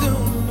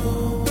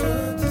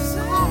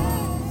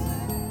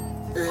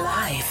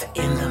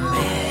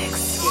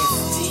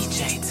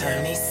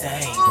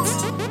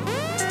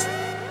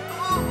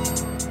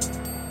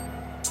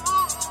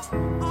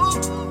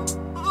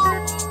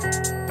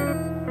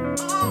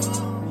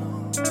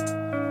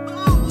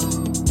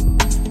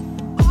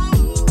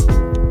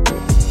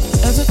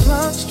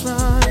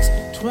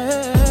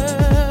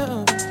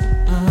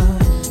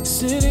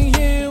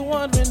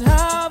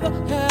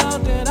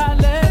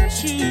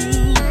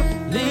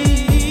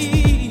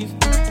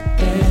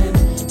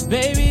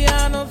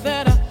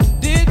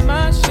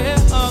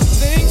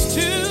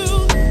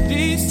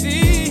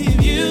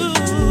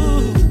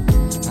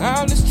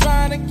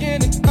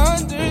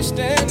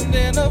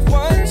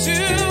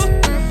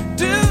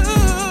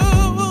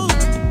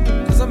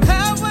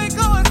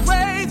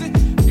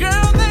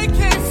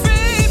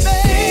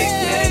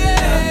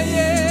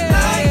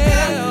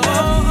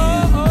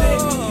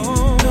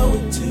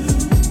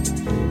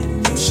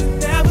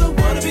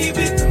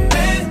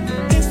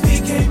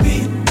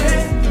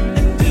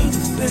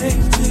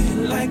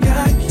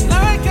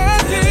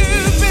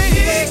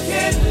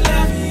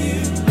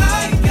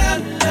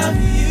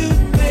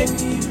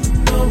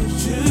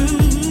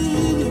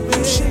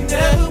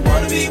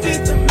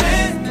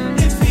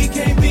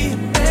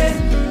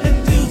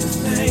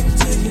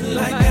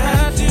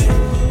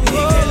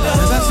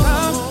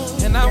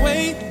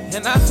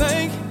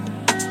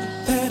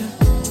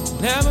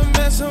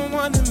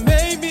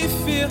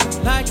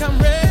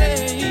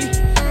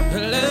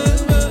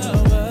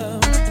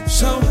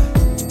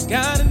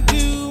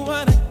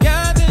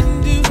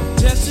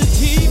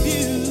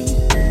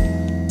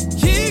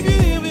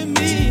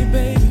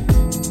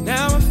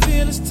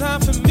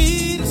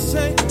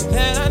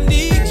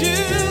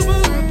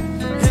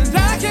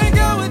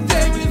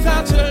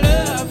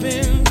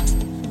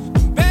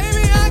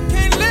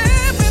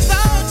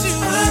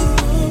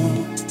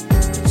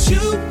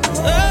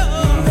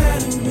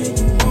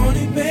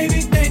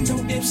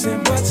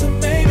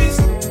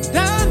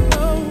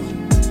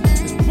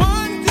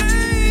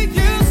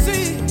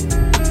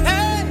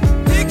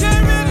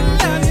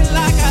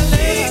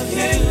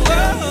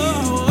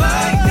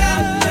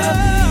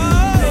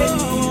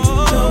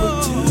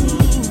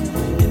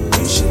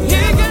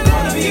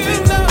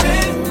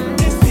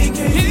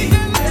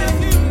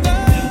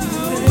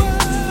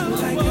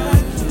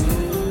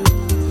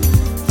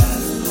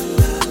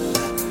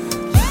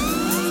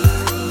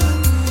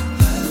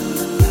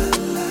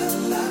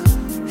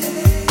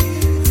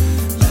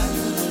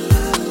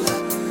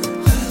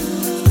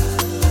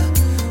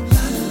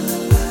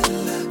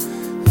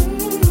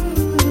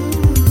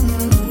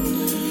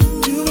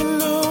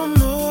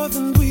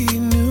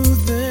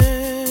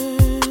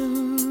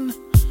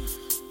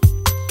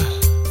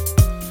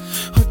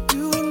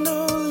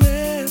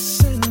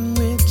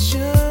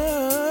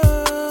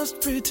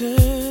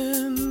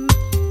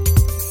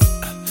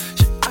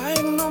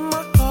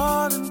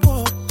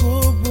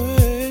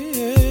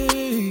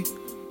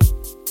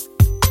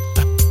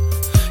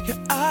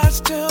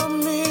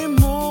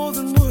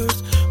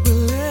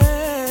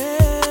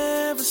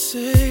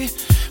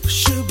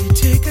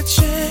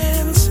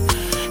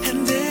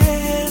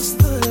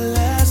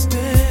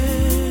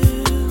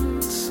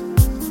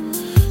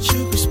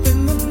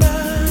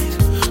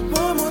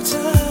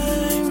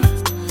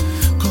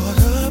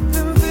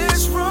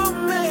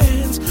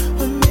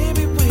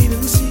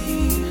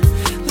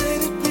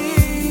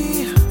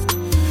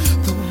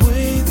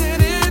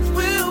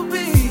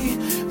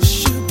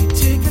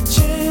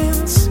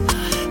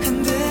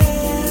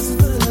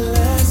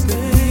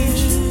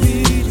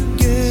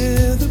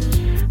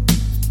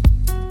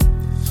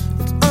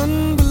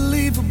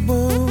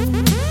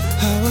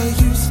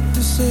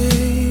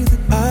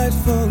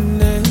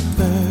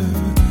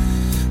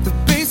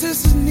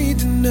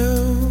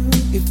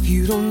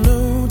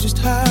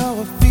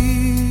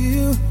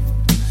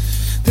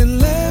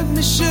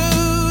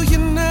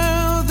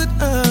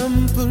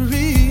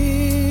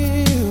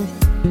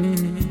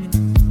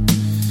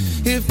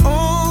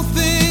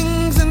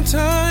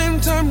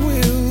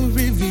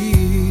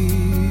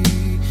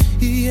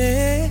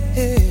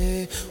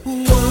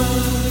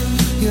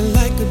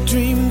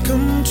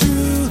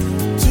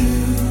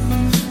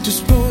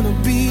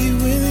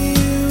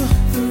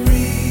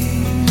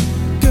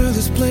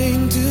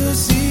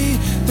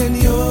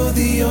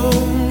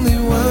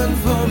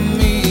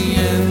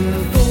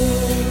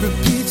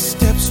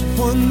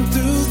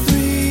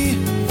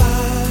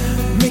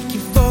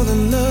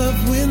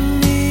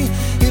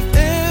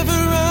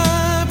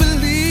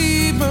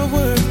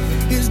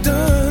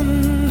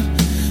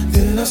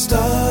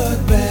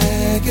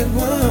 make it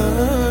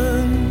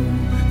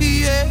one.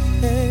 Yeah,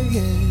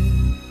 yeah.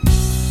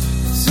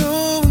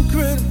 So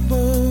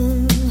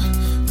incredible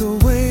the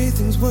way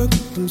things work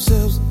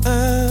themselves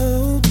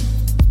out,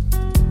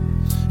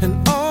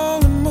 and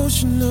all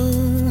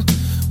emotional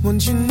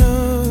once you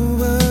know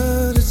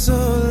what it's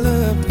all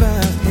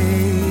about.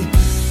 Hey,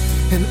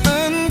 and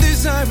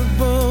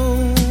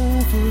undesirable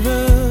for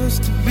us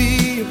to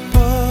be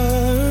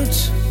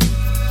apart.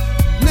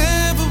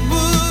 Never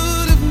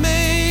would have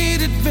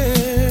made it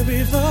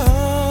very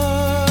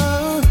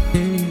far,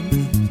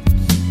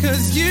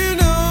 'cause you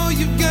know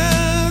you've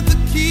got the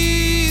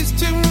keys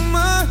to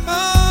my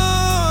heart.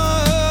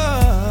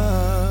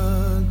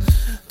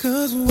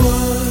 'Cause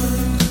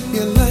one,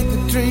 you're like a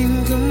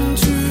dream come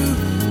true.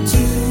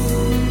 Two,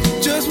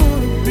 just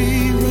wanna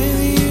be with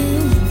you.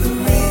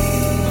 Three,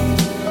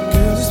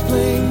 girl, it's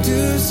plain to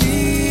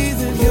see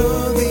that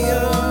you're the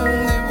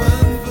only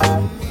one for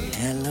me.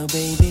 Hello,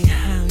 baby,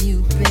 how you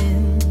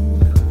been?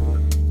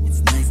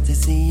 It's nice to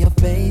see your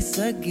face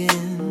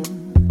again.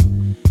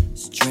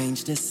 Strange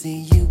to see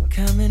you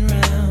coming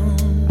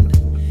round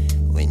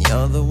when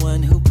you're the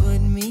one who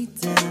put me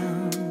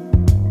down.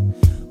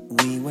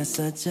 We were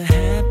such a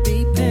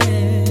happy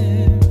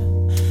pair,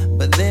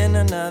 but then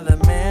another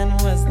man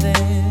was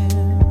there.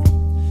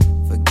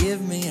 Forgive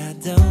me, I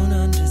don't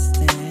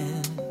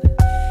understand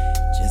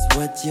just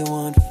what you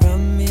want from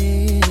me.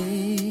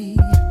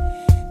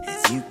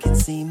 As you can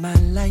see, my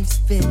life's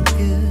been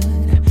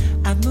good.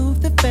 I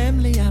moved the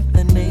family out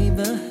the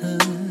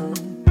neighborhood,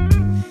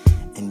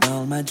 and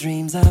all my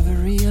dreams I've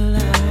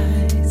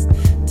realized.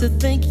 To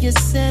think you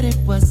said it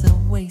was a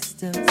waste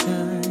of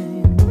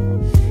time.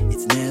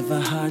 It's never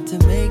hard to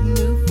make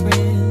new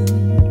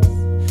friends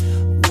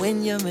when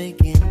you're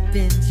making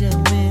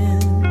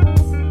Benjamins.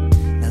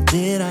 Now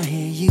did I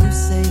hear you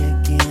say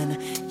again,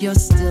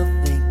 you're still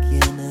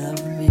thinking of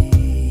me?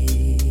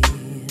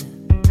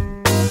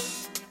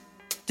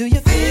 Do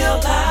you feel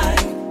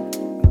like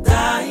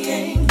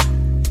dying?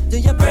 Do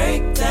you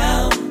break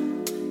down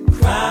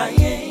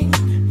crying?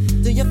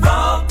 Do you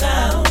fall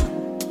down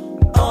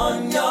on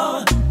your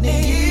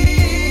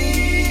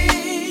knees?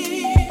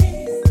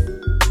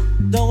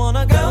 Don't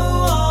wanna go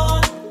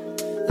on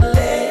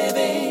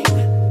living.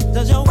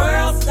 Does your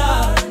world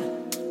start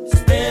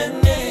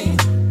spinning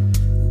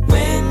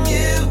when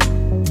you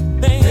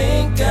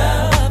think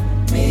of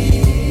me?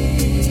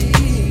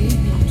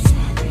 I'm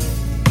sorry.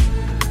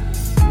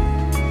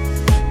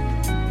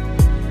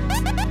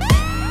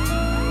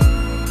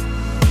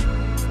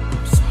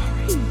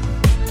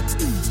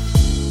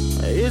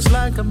 It's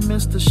like I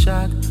missed a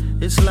shot.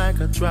 It's like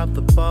I dropped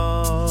the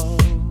ball.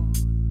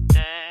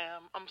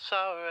 Damn, I'm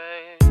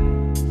sorry.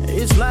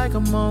 It's like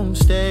I'm on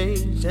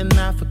stage and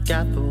I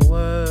forgot the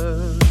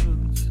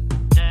words.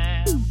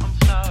 Damn, I'm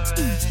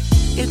sorry.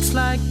 It's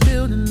like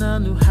building a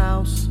new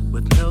house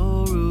with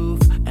no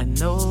roof and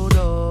no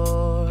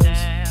doors.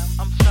 Damn,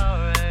 I'm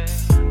sorry.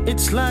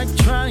 It's like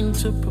trying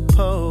to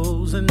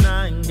propose and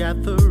I ain't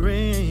got the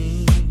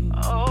ring.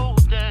 Oh,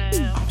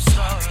 damn, I'm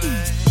sorry.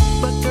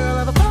 But girl,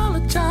 I've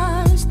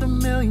apologized a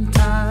million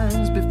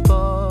times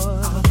before.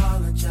 I've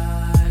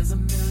apologized a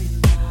million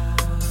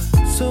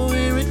more. So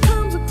here it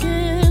comes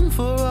again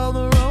for all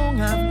the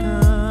wrong I've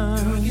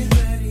done. Girl, get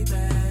ready,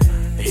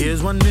 babe.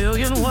 Here's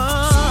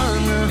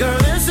 1,000,001. Girl,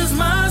 this is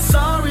my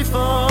sorry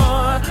for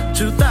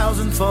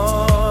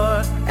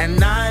 2004.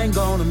 And I ain't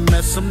gonna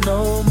mess up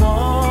no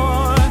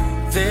more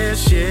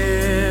this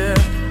year.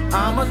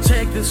 I'ma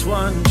take this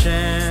one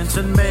chance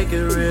and make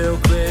it real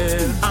clear.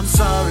 I'm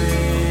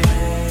sorry,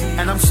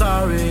 and I'm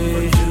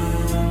sorry,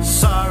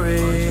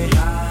 sorry,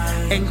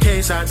 in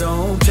case I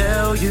don't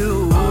tell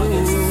you.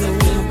 August,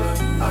 September,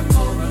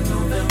 October,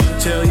 November,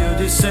 tell you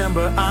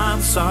December,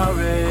 I'm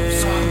sorry.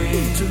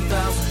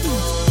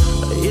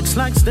 2004. It's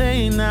like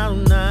staying out all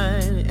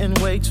night and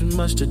way too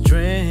much to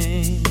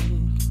drink.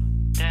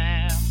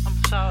 Damn, I'm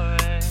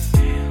sorry.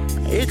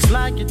 It's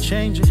like you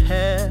change your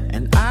hair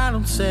and I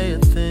don't say a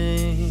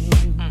thing.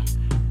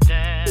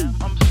 Damn,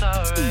 I'm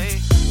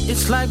sorry.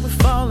 It's like we're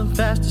falling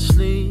fast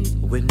asleep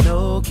with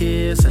no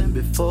kiss and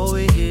before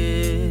we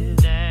hit.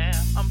 Damn,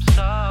 I'm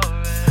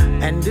sorry.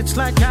 And it's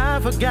like I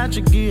forgot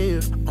your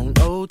gift on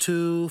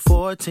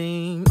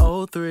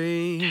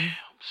 02/14/03. I'm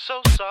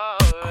so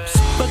sorry.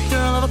 But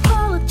girl, I've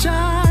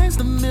apologized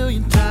a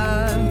million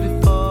times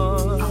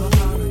before. I'll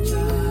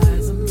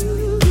apologize a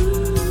million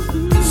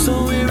times. So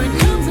here it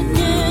comes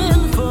again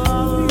for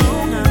all the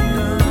wrong I've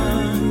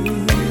done.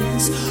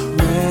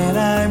 When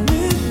I'm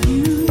with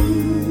you,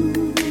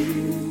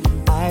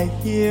 I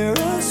hear a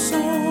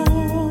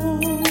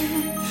song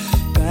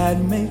that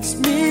makes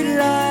me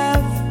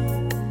laugh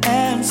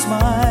and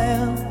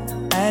smile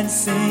and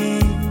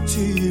sing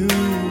to you.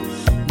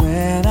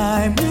 When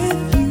I'm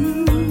with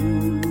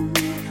you,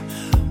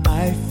 I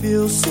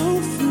feel so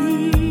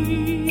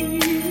free.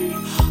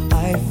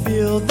 I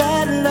feel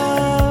that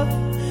love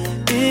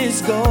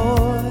is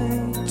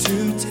going to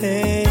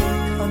take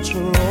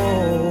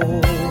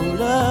control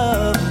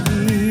of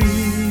me.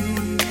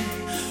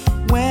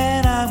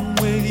 When I'm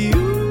with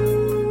you,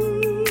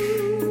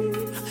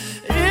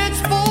 it's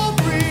for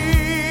real.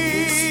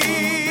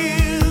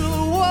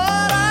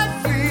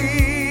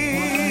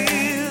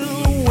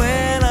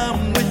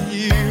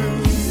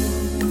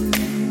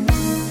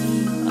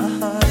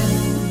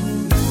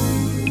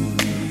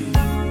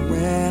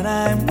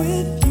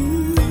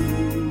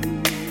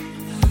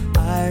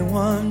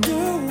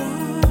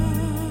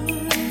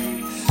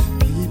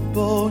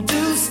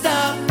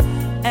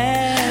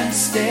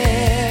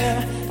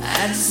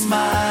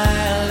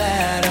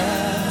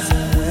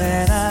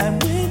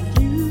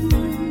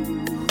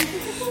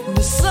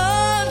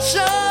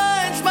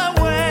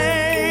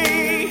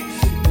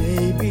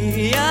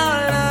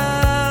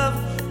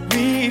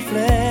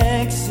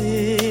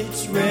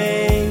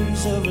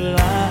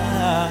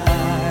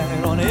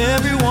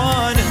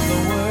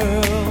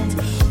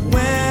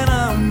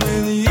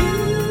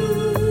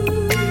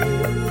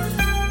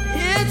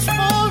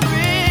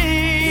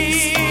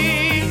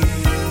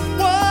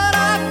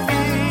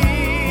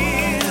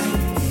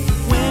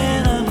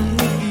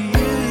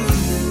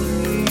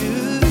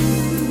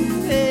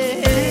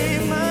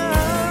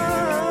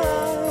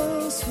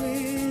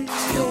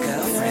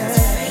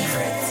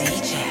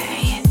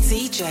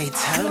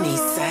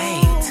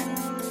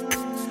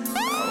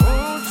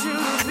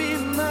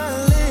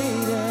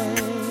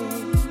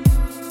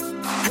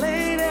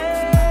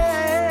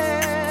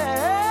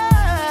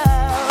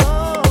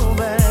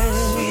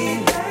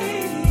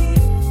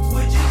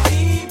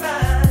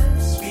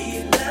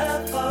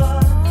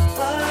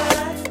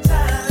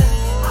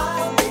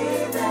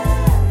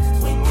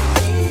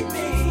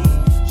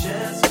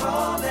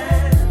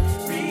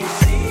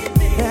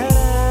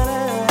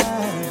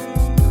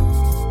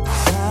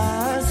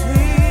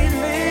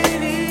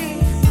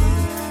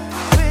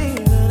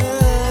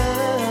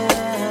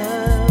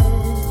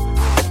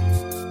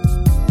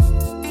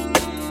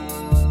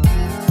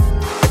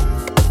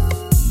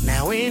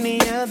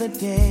 other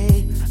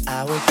day,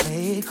 I would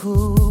play it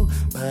cool,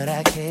 but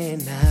I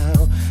can't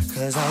now,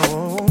 'cause I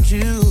want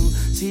you.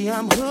 See,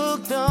 I'm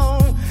hooked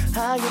on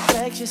how you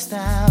flex your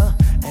style,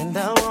 and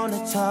I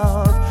wanna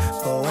talk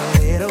for a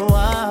little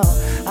while.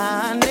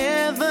 I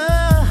never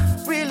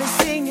really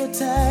seen your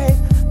type,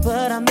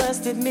 but I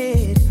must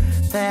admit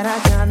that I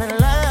kinda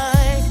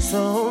like.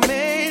 So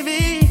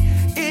maybe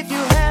if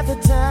you have the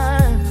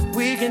time,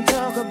 we can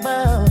talk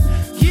about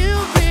you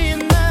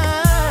being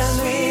mine.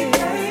 Sweet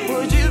baby,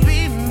 would you be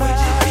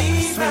mine?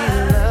 Sweet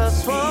love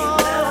for.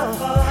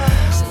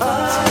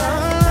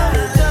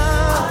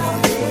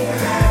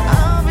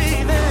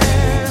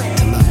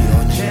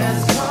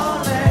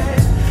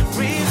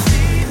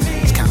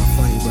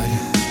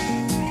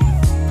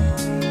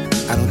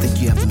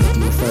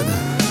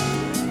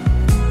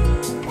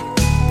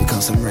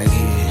 I'm right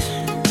here,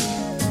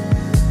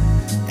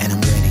 and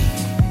I'm ready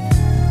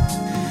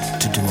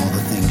to do all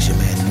the things your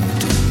man would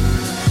do.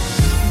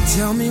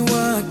 Tell me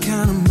what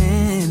kind of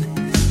man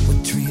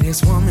would treat his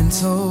woman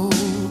so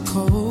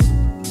cold,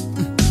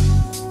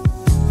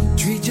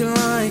 treat you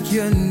like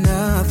you're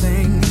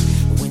nothing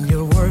when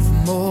you're worth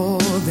more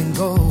than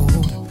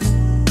gold.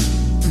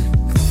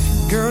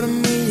 Girl, to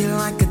me you're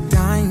like a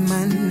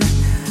diamond,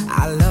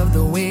 I love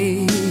the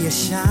way you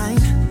shine.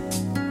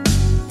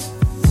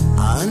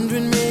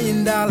 $100 million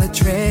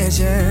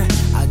treasure,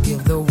 I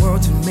give the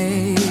world to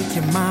make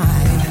you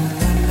mine.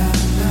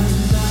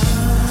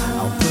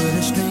 I'll put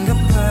a string of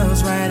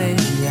pearls right in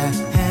your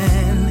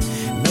hand,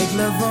 make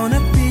love on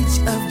a beach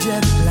of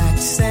jet black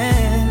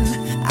sand.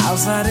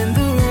 Outside in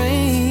the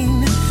rain,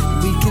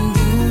 we can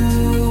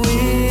do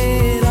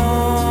it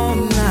all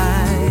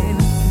night.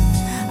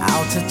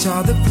 I'll touch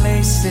all the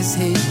places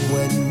he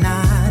would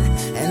not,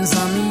 and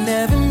some he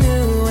never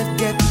knew would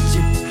get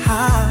you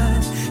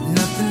hot.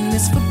 Nothing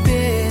is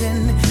forbidden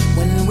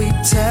when we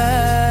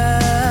touch.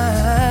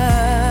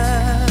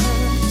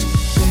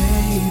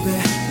 Baby,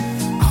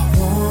 I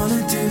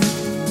wanna do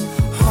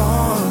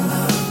all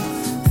of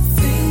the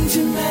things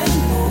your man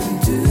won't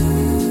do.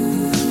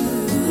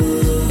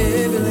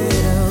 Every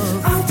little,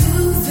 I'll do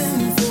them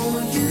for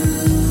you.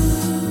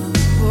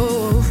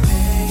 Oh,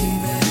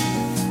 baby,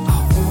 I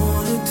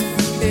wanna do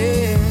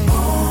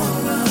all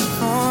of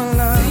the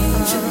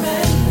things your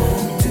man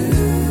won't do.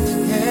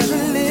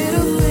 Every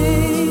little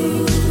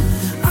thing,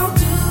 I'll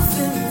do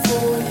them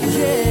for you.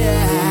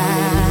 Yeah,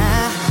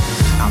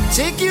 I'll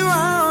take you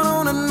out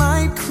on a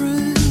night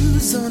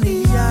cruise on a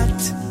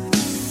yacht.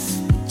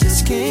 Just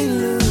can't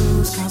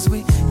lose, 'cause we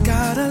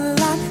got a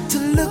lot to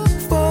look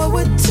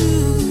forward to.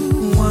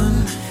 1,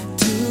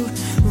 2,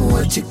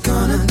 what you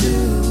gonna do?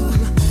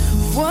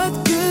 What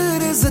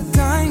good is a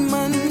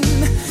diamond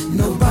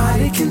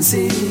nobody can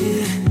see?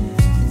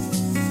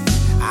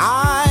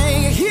 I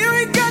hear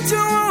we got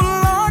you on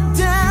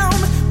lockdown,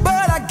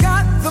 but I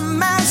got the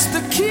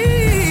master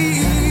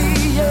key.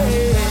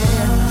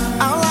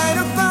 Yeah, I'll light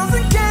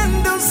 1,000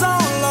 candles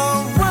all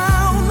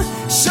around.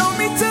 Show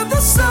me to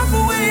the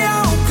subway,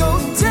 I'll go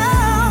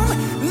down.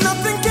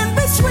 Nothing can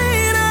be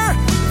sweeter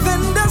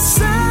than the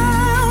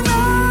sound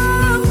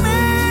of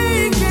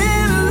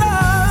making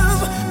love.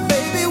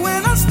 Baby,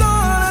 when I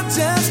start, I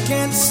just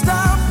can't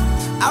stop.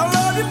 I'll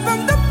love you from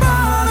the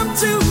bottom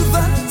to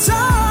the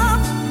top.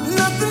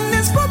 Nothing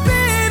is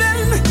forbidden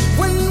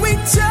when we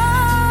touch,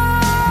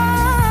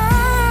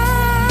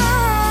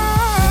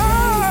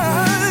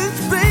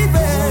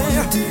 baby.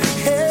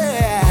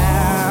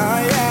 Yeah,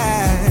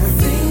 yeah.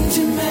 Things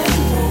your man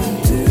won't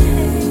do.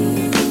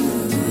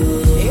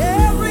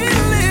 Every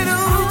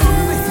little.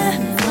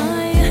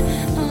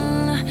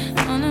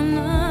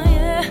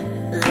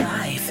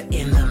 Life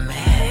in the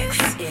mix.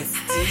 It's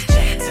DJ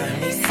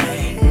Tony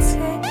Sings.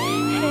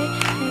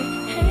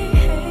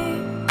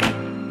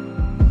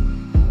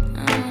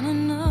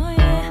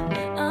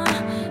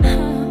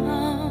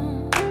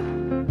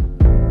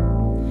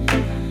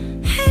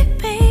 Hey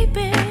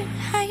baby,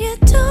 how you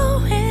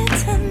doing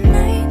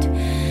tonight?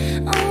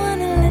 I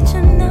wanna let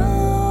you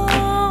know,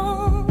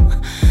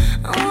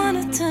 I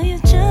wanna tell you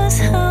just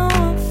how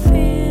I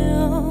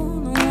feel.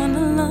 I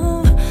wanna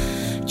love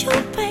you,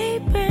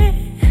 baby,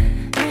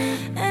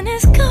 and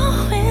it's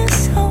going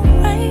so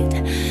right.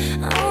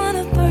 I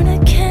wanna burn a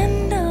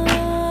candle,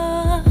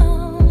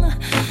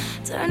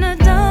 turn the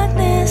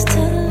darkness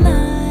to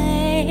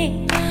light.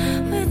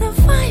 With the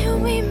fire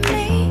we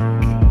make,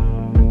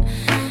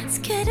 it's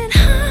getting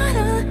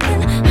hotter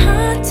and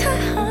hotter,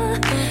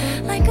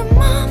 like a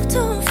moth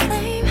to a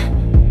flame.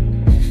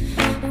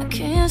 I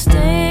can't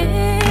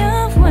stay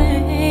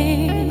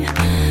away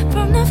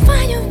from the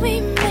fire we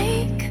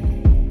make.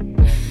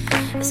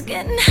 It's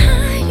getting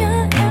higher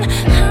and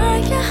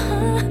higher,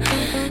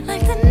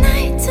 like the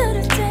night to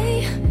the day.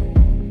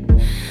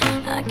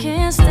 I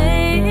can't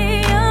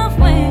stay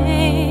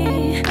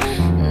away.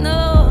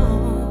 No,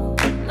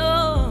 no,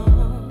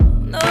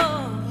 no.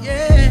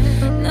 Yeah.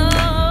 No,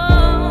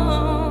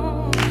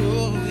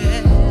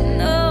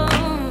 no,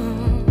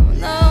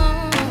 no,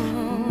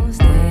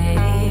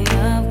 stay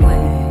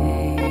away.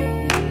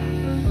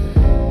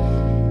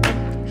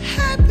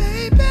 Hey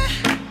baby,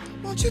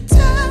 won't you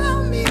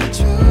tell me the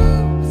truth?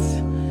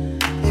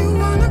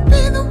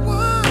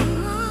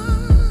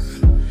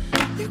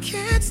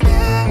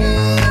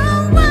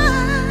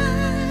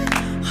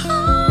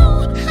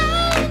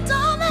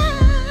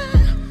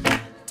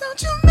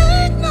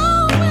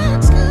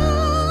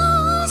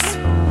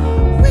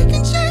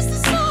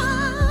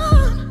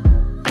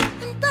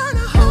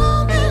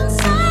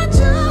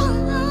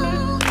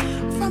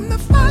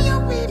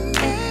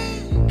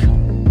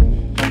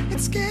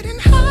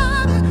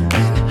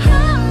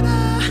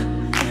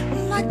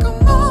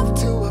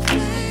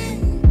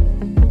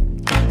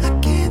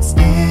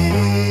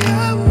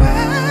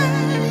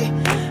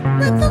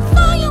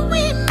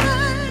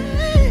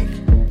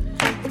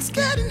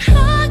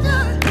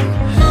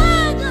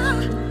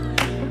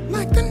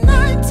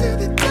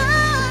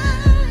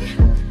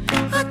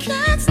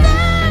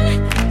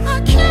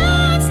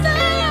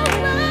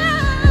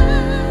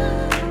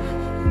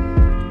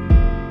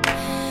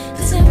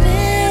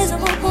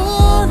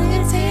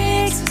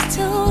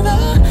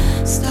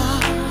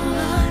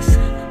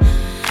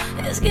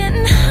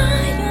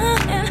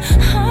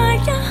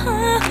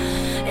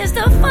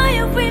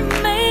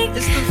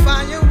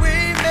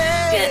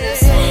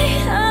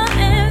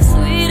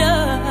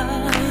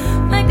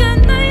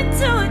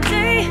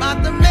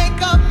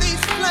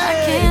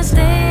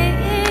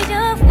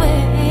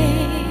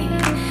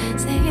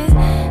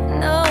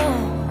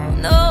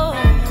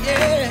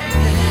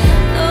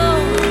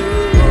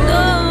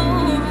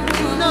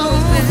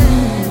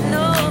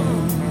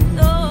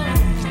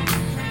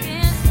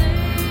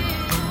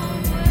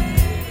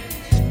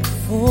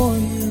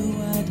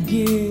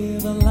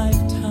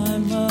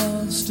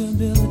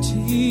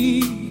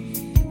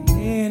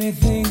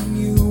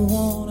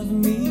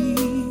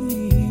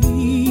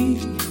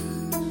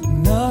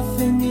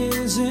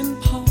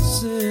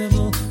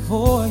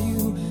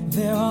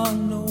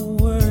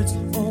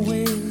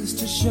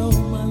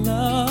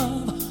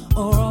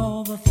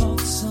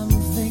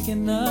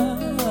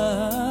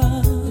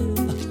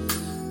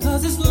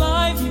 this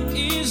life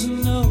is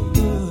no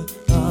good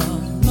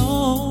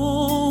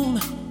alone.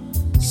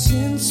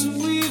 Since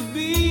we've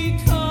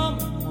become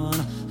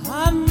one,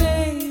 I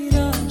made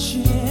a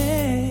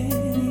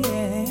change.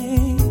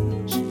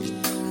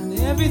 And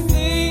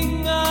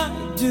everything I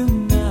do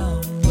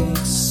now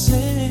makes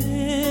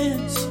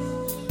sense.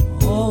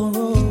 All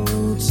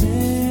roads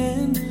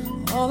end,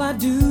 all I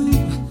do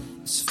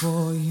is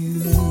for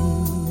you.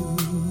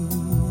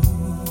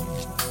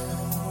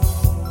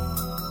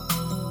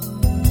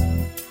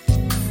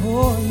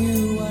 For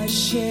you I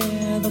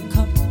share the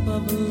cup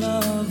of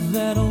love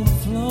that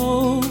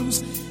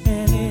overflows,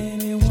 and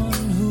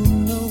anyone who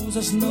knows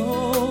us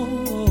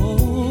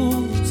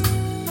knows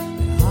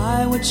that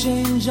I would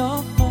change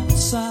all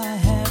thoughts I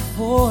had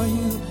for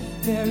you.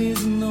 There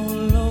is no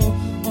low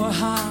or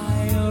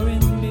high or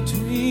in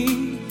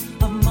between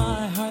of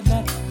my heart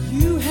that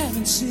you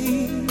haven't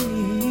seen.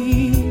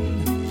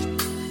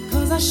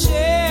 'Cause I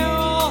share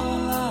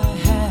all I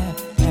have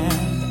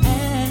and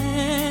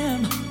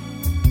am.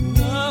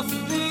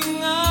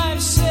 Nothing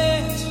I've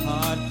said is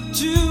hard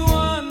to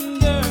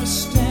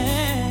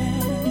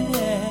understand.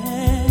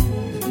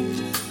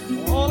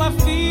 All I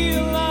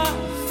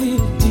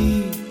feel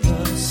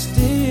deeper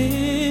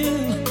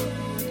still,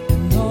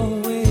 and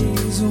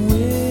always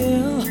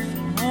will.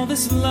 All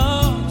this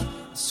love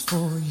is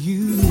for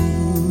you.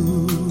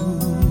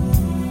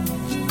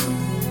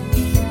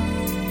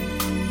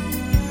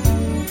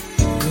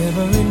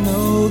 Every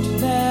note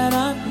that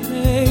I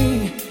play,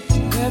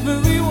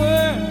 every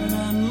word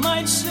I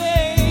might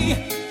say,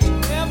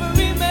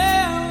 every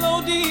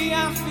melody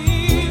I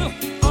feel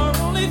are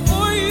only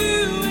for you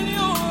and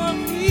your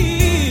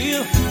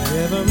appeal.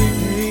 Every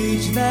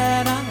page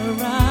that I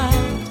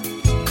write,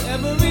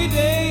 every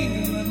day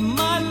of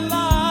my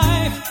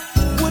life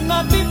would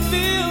not be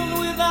filled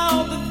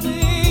without the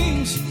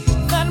things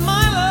that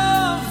my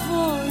love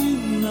for you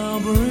now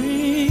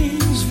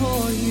brings.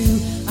 For you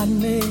I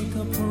make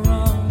a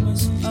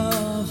promise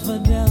of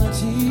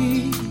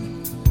fidelity,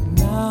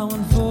 now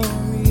and for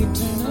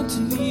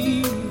eternity.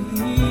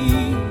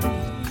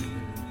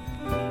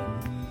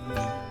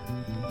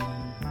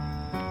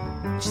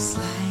 Just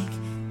like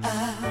a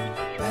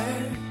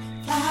bird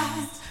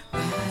flies,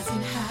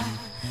 rising high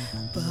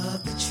above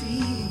the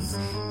trees.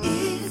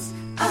 It's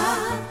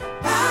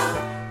about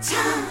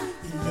time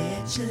to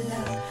let your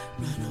love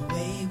run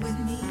away with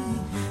me.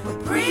 But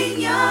bring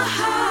your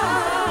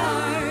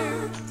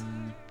heart.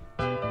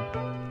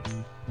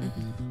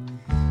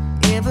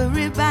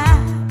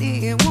 Everybody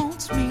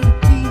wants me to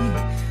be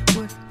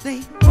what they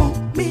want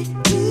me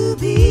to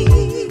be.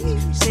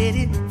 Said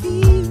it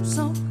feels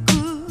so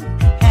good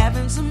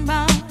having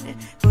somebody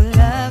who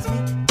loves me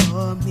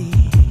for me.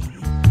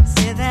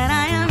 Said that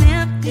I am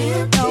empty,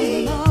 no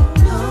more.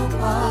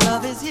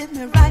 Love has hit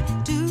me right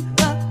to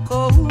the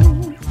core.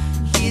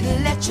 Here to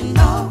let you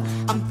know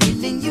I'm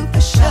feeling you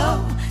for sure.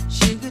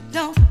 Sugar,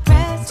 don't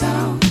press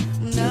on,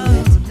 no.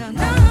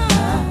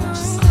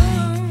 Just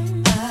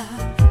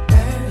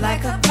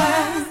like a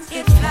bird,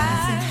 it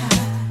flies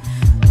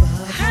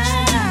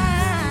high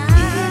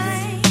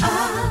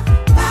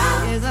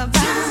above the trees. It's about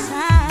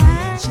time.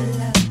 Let your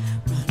love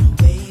run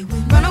away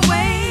with me.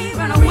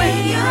 Run away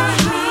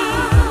with me.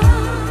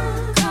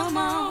 Come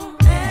on,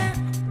 man.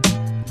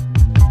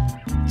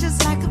 Just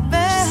like a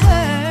bird,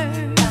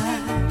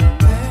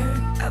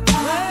 a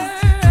bird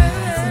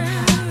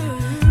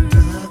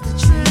above the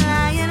trees,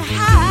 flying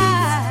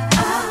high.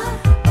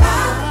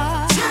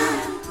 About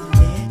time to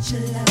let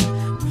your love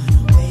run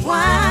away.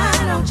 Why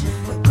don't you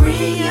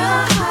bring your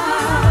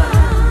heart?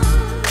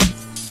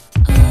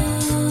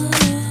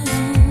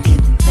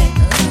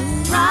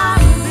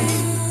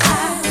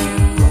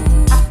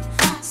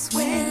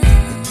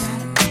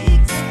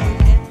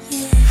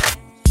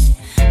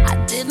 I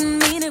didn't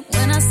mean it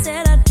when I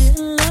said I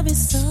didn't love you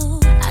so.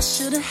 I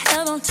should've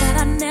held on tight,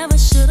 I never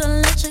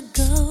should've let you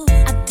go.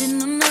 I didn't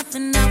know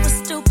nothing, I was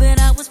stupid,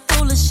 I was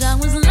foolish, I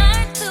was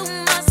lying to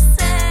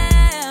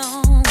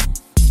myself.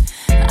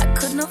 I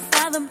could not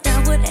fathom that I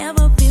would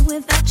ever be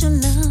without your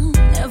love.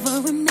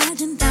 Never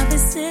imagined I'd be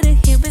sitting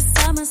here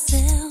beside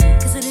myself.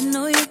 'Cause I didn't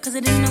know you, 'cause I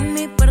didn't know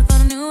me, but I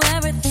thought I knew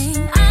everything.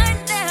 I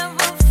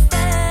never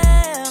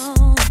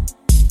felt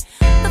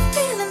the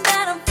feeling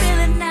that I'm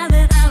feeling now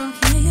that I don't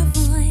hear your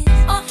voice.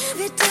 Or have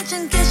you touch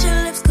and kiss your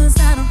lips, 'cause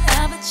I don't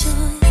have a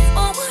choice.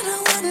 Or what I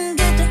wouldn't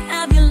get to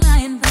have you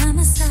lying by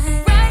my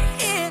side right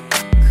here.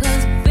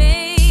 'Cause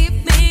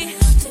baby,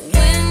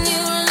 when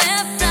you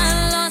left I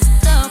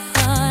lost a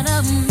part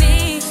of me.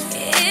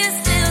 It's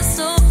still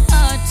so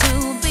hard to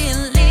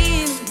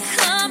believe.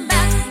 Come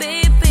back,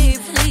 baby,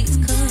 please,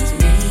 'cause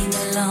we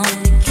belong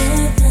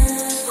together.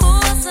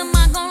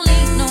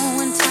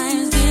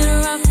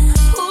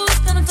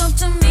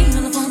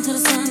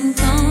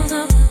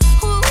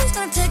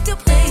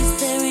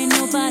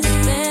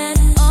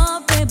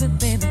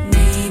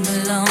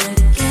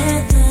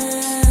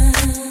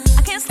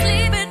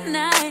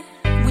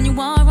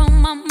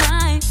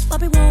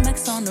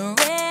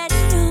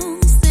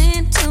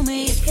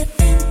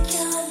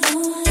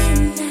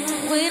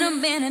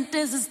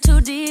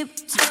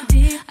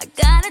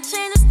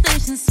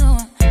 chasing, so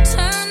I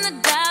turn the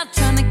dial,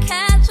 trying to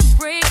catch a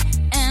break,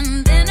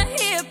 and then I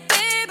hear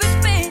baby's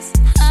face.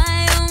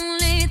 I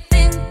only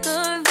think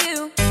of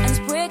you, and it's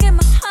breaking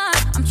my heart.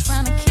 I'm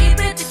trying to keep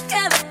it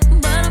together,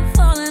 but I'm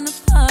falling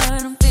apart.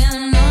 I'm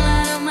feeling all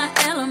out of my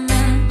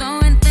element,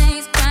 throwing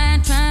things,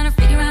 crying, trying to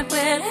figure out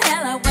where the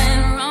hell I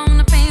went wrong.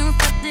 The pain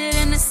reflected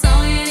in the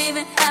song ain't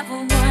even half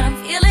of what I'm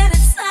feeling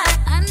inside.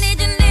 I need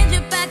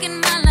you back in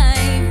my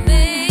life,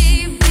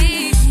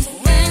 baby.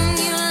 When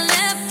you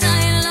left, I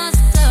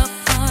lost a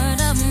part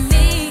of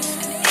me.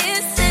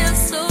 It's still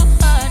so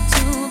hard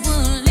to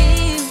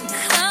believe.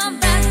 Come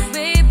back,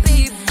 baby,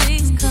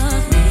 please,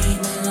 'cause we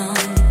belong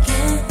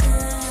together.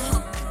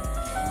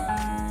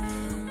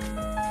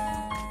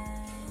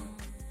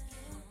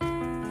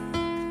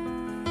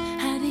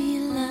 How do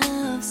you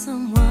love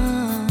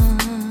someone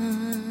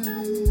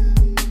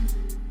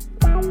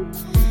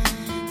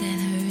that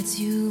hurts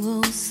you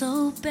oh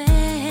so bad,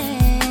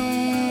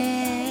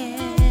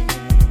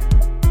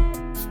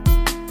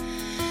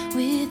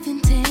 with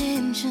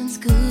intentions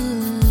good,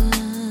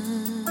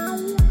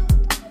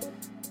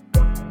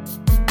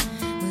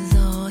 was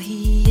all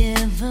he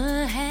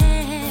ever had?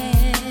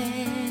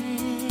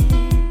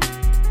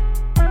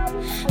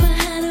 But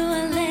how do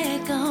I let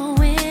go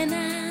when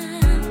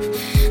I've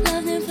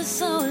loved him for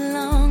so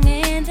long,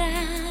 and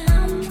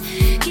I've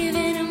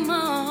given him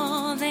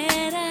all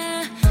that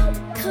I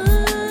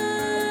could?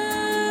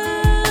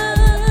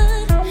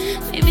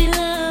 Maybe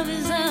love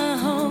is a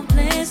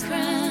hopeless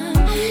crime.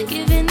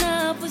 Giving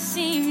up what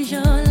seems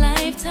your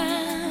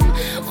lifetime.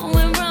 What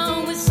went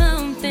wrong with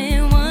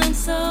something once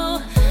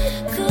so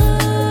good?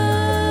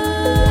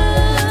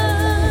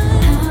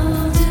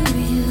 How do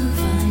you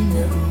find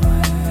the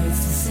words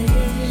to say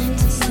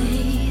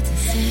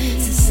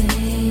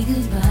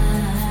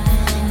goodbye?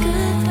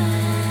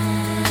 Goodbye.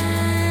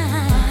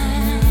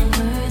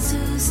 Words to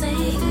say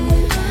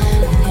goodbye.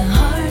 When your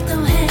heart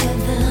don't have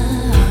the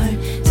heart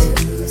to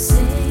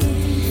say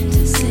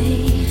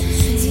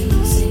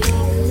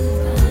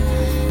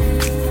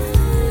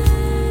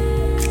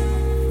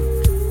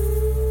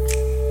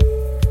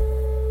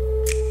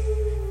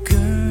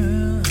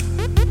Girl,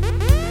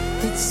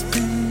 it's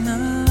been a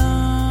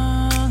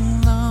long,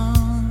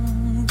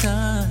 long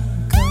time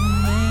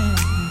coming.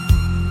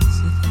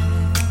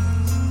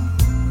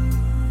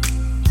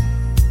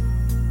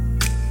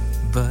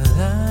 But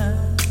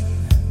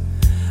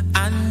I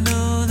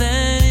know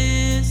that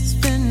it's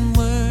been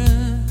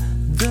worth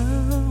the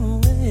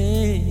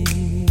wait.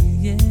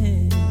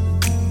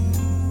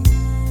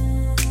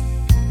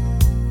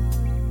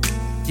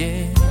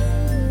 Yeah.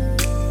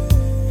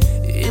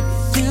 It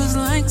feels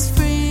like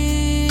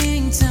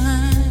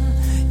springtime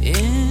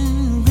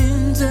in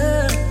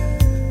winter.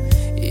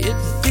 It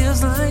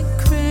feels like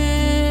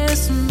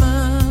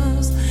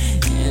Christmas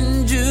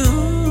in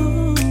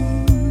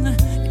June.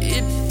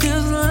 It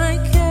feels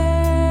like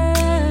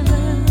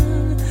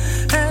heaven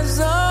has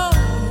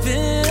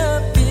opened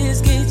up its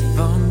gates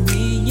for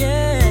me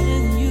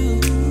and you.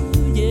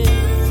 Yeah.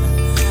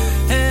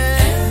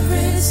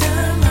 Every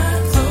time I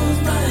close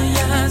my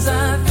eyes, I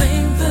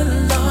thank the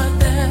Lord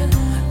that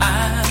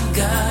I've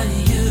got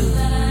you.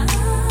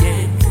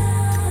 Yeah.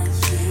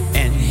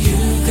 And you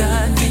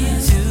got me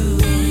too.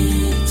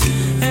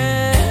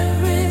 Every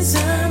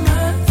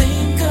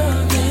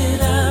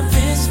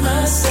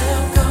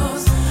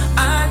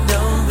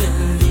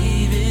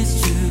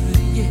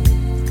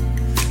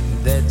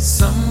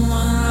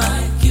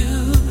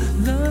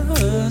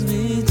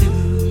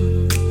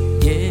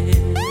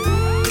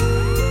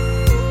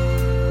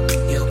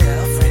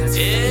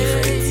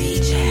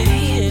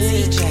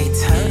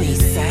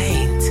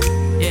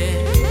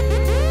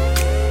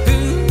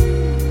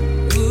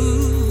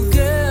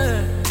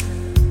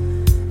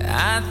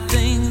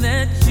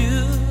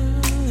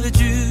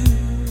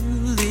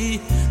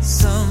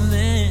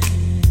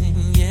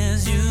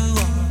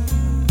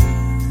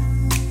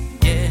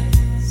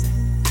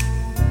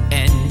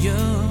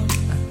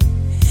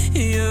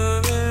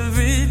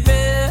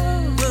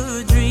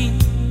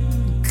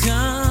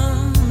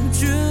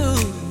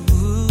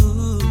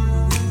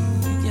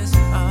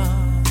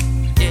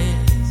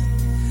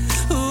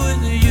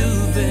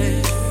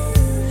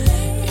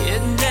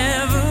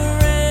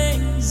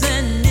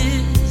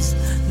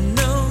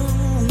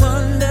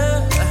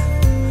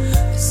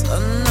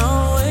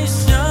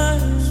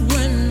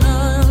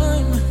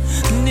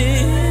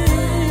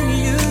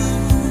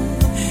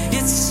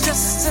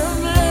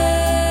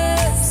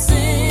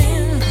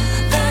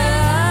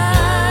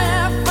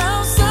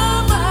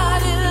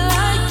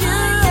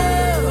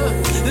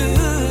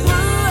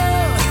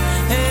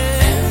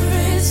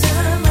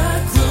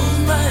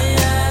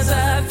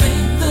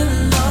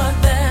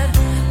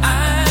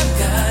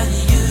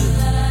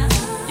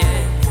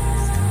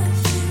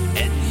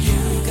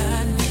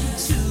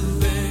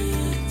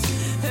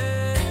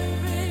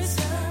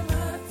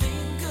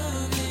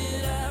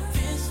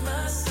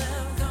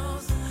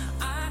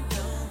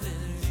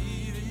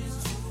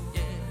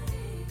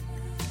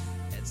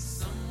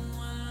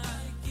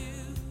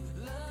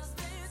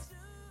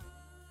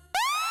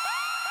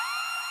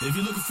If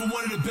you're looking for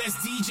one of the best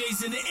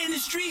DJs in the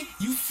industry,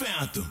 you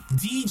found them.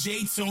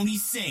 DJ Tony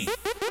Saint.